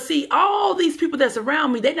worthy? Because see, all these people that's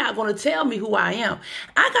around me, they're not going to tell me who I am.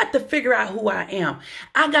 I got to figure out who I am.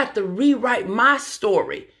 I got to rewrite my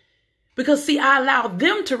story. Because see, I allow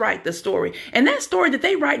them to write the story. And that story that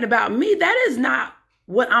they writing about me, that is not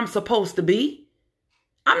what I'm supposed to be.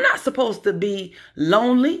 I'm not supposed to be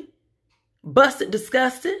lonely, busted,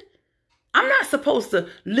 disgusted. I'm not supposed to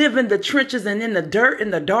live in the trenches and in the dirt, in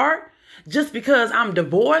the dark. Just because I'm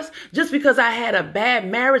divorced, just because I had a bad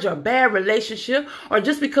marriage or a bad relationship, or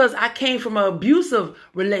just because I came from an abusive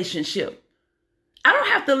relationship. I don't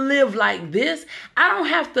have to live like this. I don't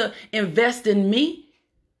have to invest in me.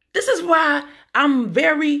 This is why I'm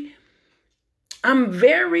very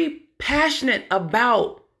passionate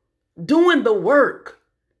about doing the work.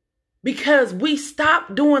 Because we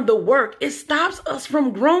stop doing the work, it stops us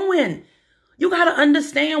from growing. You got to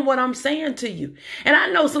understand what I'm saying to you. And I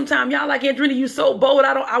know sometimes y'all like, Andrina, you so bold.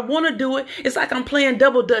 I want to do it. It's like I'm playing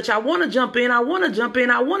double dutch. I want to jump in. I want to jump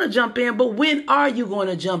in. I want to jump in. But when are you going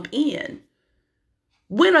to jump in?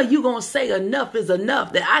 When are you going to say enough is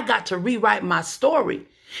enough, that I got to rewrite my story?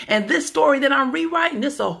 And this story that I'm rewriting,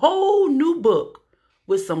 it's a whole new book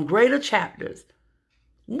with some greater chapters.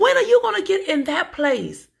 When are you going to get in that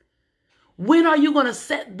place? When are you going to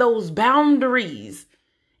set those boundaries?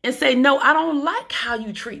 And say, no, I don't like how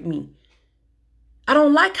you treat me. I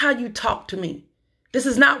don't like how you talk to me. This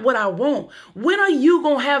is not what I want. When are you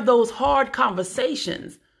going to have those hard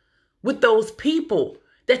conversations with those people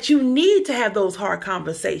that you need to have those hard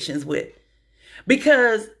conversations with?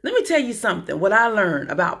 Because let me tell you something, what I learned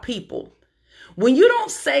about people. When you don't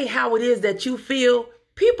say how it is that you feel,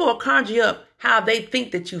 people will conjure up how they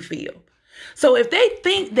think that you feel. So if they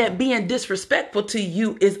think that being disrespectful to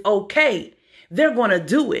you is okay, they're going to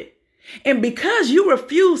do it. And because you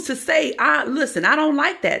refuse to say, listen, I don't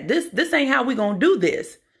like that. This ain't how we're going to do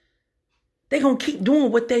this. They're going to keep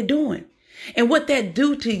doing what they're doing. And what that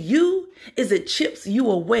do to you is it chips you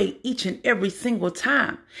away each and every single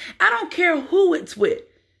time. I don't care who it's with.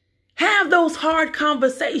 Have those hard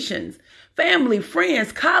conversations. Family,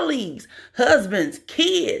 friends, colleagues, husbands,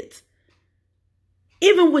 kids.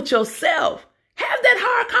 Even with yourself. Have that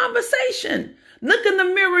hard conversation. Look in the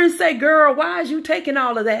mirror and say, girl, why is you taking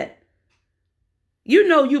all of that? You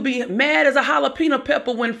know you be mad as a jalapeno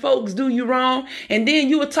pepper when folks do you wrong. And then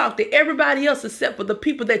you will talk to everybody else except for the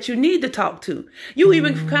people that you need to talk to. You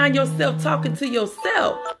even find yourself talking to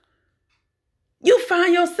yourself. You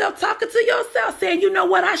find yourself talking to yourself saying, you know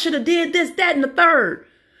what? I should have did this, that, and the third.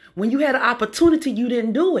 When you had an opportunity, you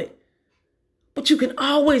didn't do it. But you can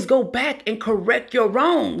always go back and correct your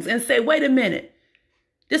wrongs and say, wait a minute.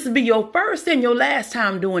 This will be your first and your last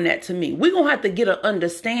time doing that to me. We're going to have to get an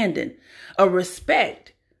understanding, a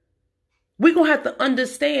respect. We're going to have to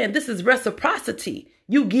understand this is reciprocity.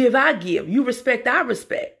 You give, I give. You respect, I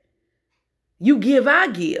respect. You give, I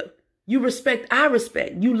give. You respect, I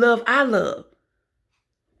respect. You love, I love.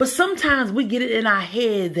 But sometimes we get it in our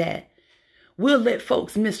head that we'll let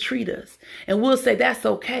folks mistreat us. And we'll say, that's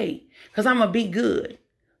okay, because I'm going to be good.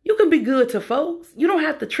 You can be good to folks. You don't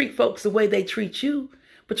have to treat folks the way they treat you,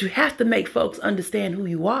 but you have to make folks understand who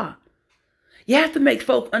you are. You have to make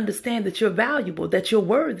folks understand that you're valuable, that you're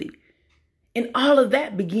worthy. And all of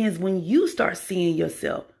that begins when you start seeing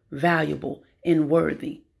yourself valuable and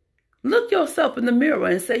worthy. Look yourself in the mirror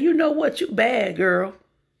and say, you know what? You bad, girl.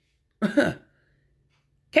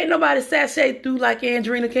 Can't nobody sashay through like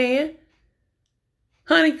Andrina can.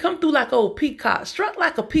 Honey, come through like old peacock. Strut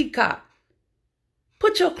like a peacock.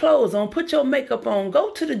 Put your clothes on. Put your makeup on.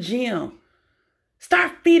 Go to the gym.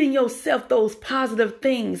 Start feeding yourself those positive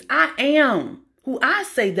things. I am who I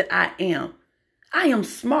say that I am. I am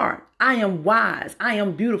smart. I am wise. I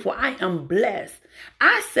am beautiful. I am blessed.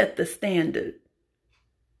 I set the standard.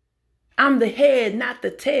 I'm the head, not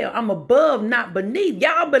the tail. I'm above, not beneath.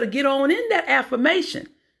 Y'all better get on in that affirmation.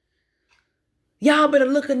 Y'all better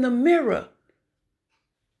look in the mirror.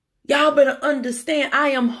 Y'all better understand I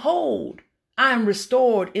am whole. I am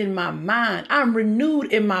restored in my mind. I'm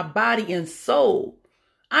renewed in my body and soul.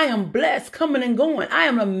 I am blessed coming and going. I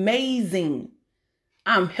am amazing.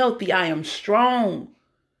 I'm healthy. I am strong.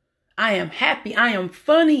 I am happy. I am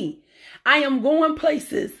funny. I am going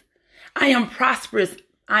places. I am prosperous.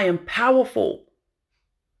 I am powerful.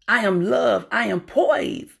 I am loved. I am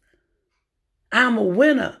poised. I am a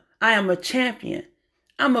winner. I am a champion.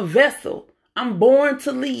 I'm a vessel. I'm born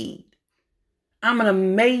to lead. I'm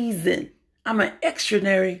an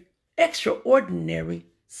extraordinary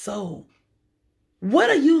soul. What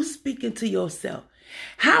are you speaking to yourself?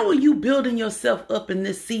 How are you building yourself up in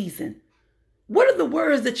this season? What are the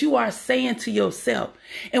words that you are saying to yourself?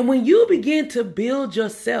 And when you begin to build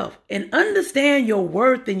yourself and understand your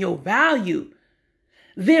worth and your value,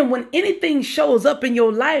 then when anything shows up in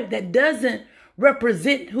your life that doesn't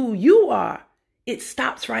represent who you are, it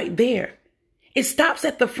stops right there. It stops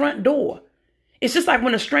at the front door. It's just like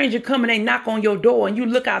when a stranger come and they knock on your door and you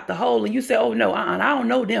look out the hole and you say, oh no, I don't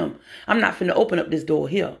know them. I'm not finna open up this door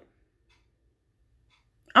here.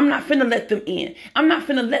 I'm not finna let them in. I'm not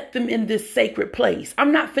finna let them in this sacred place.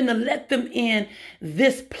 I'm not finna let them in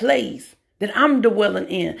this place that I'm dwelling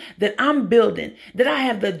in, that I'm building, that I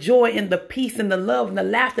have the joy and the peace and the love and the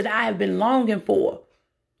laughter that I have been longing for.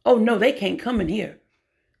 Oh no, they can't come in here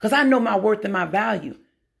because I know my worth and my value.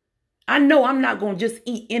 I know I'm not going to just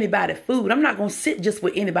eat anybody's food. I'm not going to sit just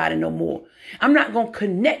with anybody no more. I'm not going to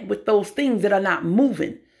connect with those things that are not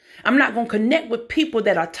moving. I'm not going to connect with people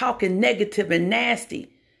that are talking negative and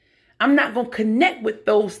nasty. I'm not going to connect with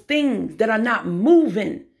those things that are not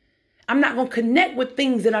moving. I'm not going to connect with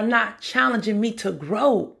things that are not challenging me to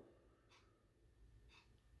grow.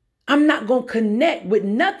 I'm not going to connect with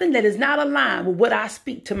nothing that is not aligned with what I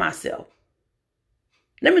speak to myself.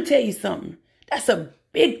 Let me tell you something. That's a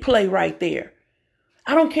big play right there.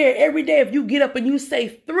 I don't care every day if you get up and you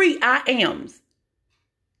say 3 I ams.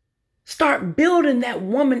 Start building that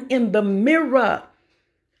woman in the mirror.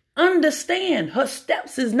 Understand her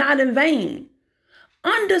steps is not in vain.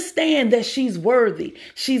 Understand that she's worthy.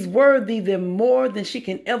 She's worthy than more than she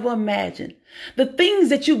can ever imagine. The things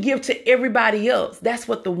that you give to everybody else, that's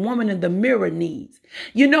what the woman in the mirror needs.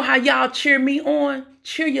 You know how y'all cheer me on?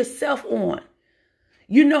 Cheer yourself on.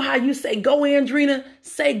 You know how you say, go Andrina,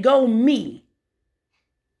 say go me.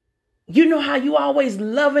 You know how you always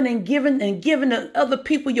loving and giving to other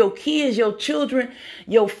people, your kids, your children,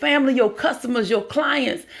 your family, your customers, your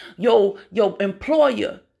clients, your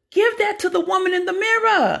employer. Give that to the woman in the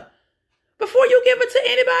mirror before you give it to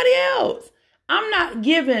anybody else. I'm not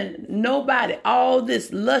giving nobody all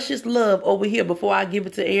this luscious love over here before I give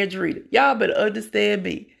it to Andrina. Y'all better understand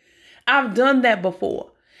me. I've done that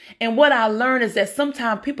before. And what I learned is that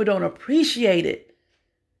sometimes people don't appreciate it.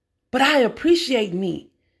 But I appreciate me.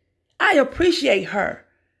 I appreciate her.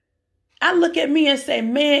 I look at me and say,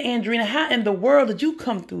 man, Andrina, how in the world did you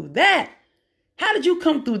come through that? How did you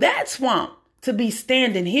come through that swamp to be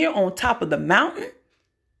standing here on top of the mountain?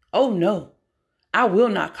 Oh, no, I will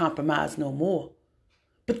not compromise no more.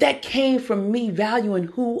 But that came from me valuing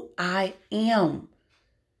who I am.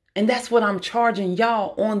 And that's what I'm charging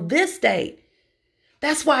y'all on this day.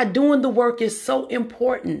 That's why doing the work is so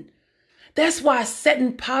important. That's why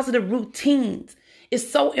setting positive routines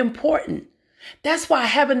is so important. That's why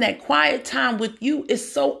having that quiet time with you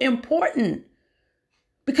is so important.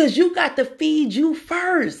 Because you got to feed you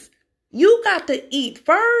first. You got to eat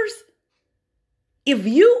first. If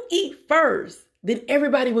you eat first, then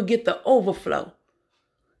everybody will get the overflow.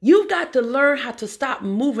 You've got to learn how to stop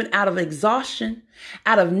moving out of exhaustion,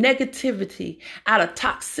 out of negativity, out of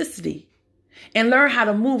toxicity, and learn how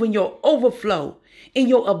to move in your overflow, in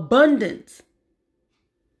your abundance.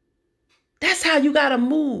 That's how you got to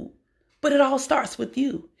move. But it all starts with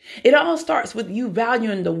you. It all starts with you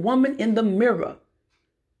valuing the woman in the mirror.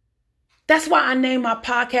 That's why I named my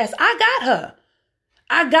podcast, I Got Her.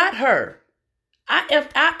 I got her.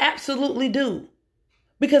 I absolutely do.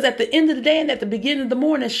 Because at the end of the day and at the beginning of the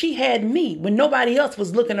morning, she had me when nobody else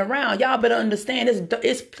was looking around. Y'all better understand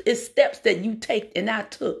it's steps that you take and I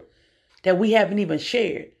took that we haven't even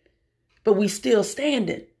shared. But we still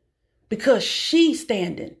standing because she's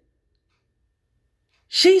standing.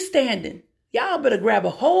 She's standing. Y'all better grab a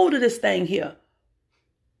hold of this thing here.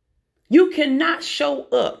 You cannot show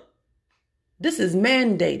up. This is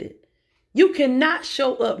mandated. You cannot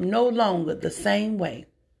show up no longer the same way.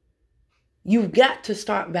 You've got to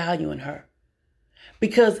start valuing her.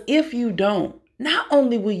 Because if you don't, not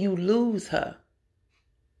only will you lose her,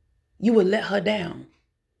 you will let her down.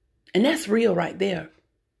 And that's real right there.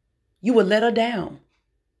 You will let her down.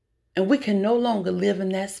 And we can no longer live in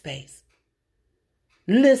that space.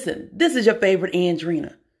 Listen, this is your favorite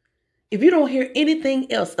Andrina. If you don't hear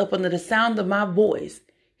anything else up under the sound of my voice,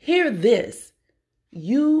 hear this.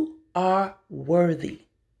 You are worthy.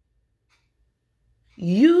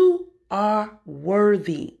 You are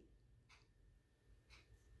worthy.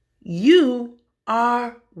 You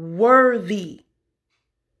are worthy.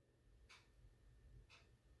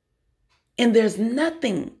 And there's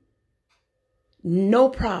nothing, no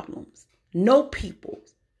problems, no people,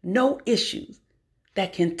 no issues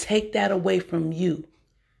that can take that away from you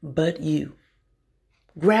but you.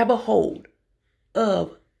 Grab a hold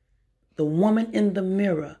of the woman in the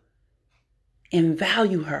mirror and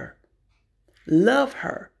value her. Love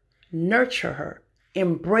her. Nurture her.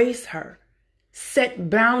 Embrace her. Set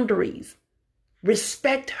boundaries.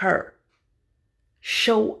 Respect her.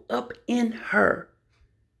 Show up in her.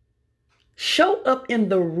 Show up in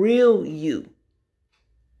the real you.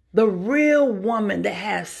 The real woman that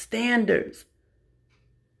has standards.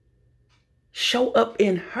 Show up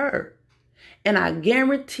in her. And I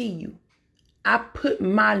guarantee you, I put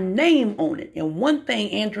my name on it. And one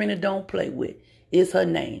thing Andrina don't play with is her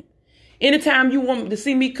name. Anytime you want to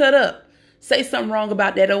see me cut up, say something wrong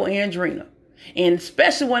about that old Andrina. And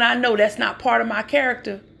especially when I know that's not part of my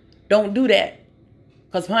character, don't do that.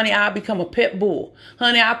 Because, honey, I'll become a pit bull.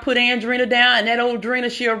 Honey, I put Andrina down and that old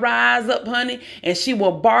Drina, she'll rise up, honey, and she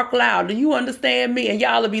will bark loud. Do you understand me? And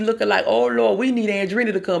y'all will be looking like, oh, Lord, we need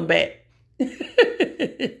Andrina to come back.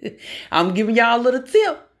 I'm giving y'all a little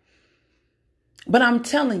tip. But I'm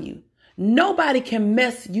telling you, nobody can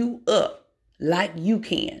mess you up like you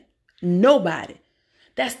can. Nobody.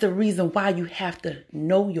 That's the reason why you have to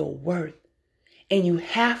know your worth. And you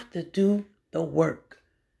have to do the work.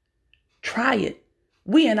 Try it.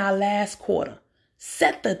 We in our last quarter.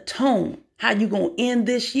 Set the tone. How you going to end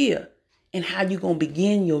this year. And how you going to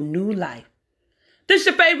begin your new life. This is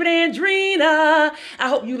your favorite Andrina. I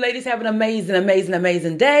hope you ladies have an amazing, amazing,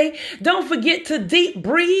 amazing day. Don't forget to deep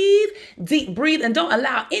breathe, and don't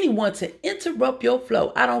allow anyone to interrupt your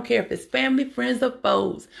flow. I don't care if it's family, friends, or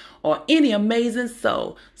foes, or any amazing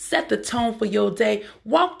soul. Set the tone for your day.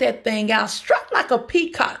 Walk that thing out. Strut like a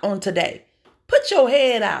peacock on today. Put your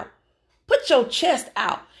head out. Put your chest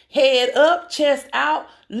out. Head up, chest out,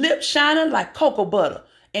 lips shining like cocoa butter.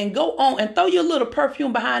 And go on and throw your little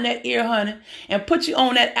perfume behind that ear, honey, and put you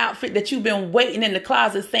on that outfit that you've been waiting in the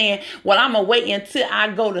closet saying, well, I'm going to wait until I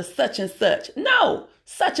go to such and such. No,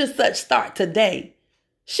 such and such start today.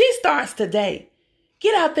 She starts today.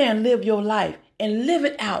 Get out there and live your life and live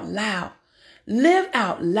it out loud. Live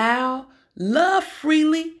out loud, love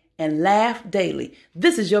freely, and laugh daily.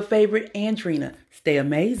 This is your favorite Andrina. Stay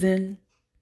amazing.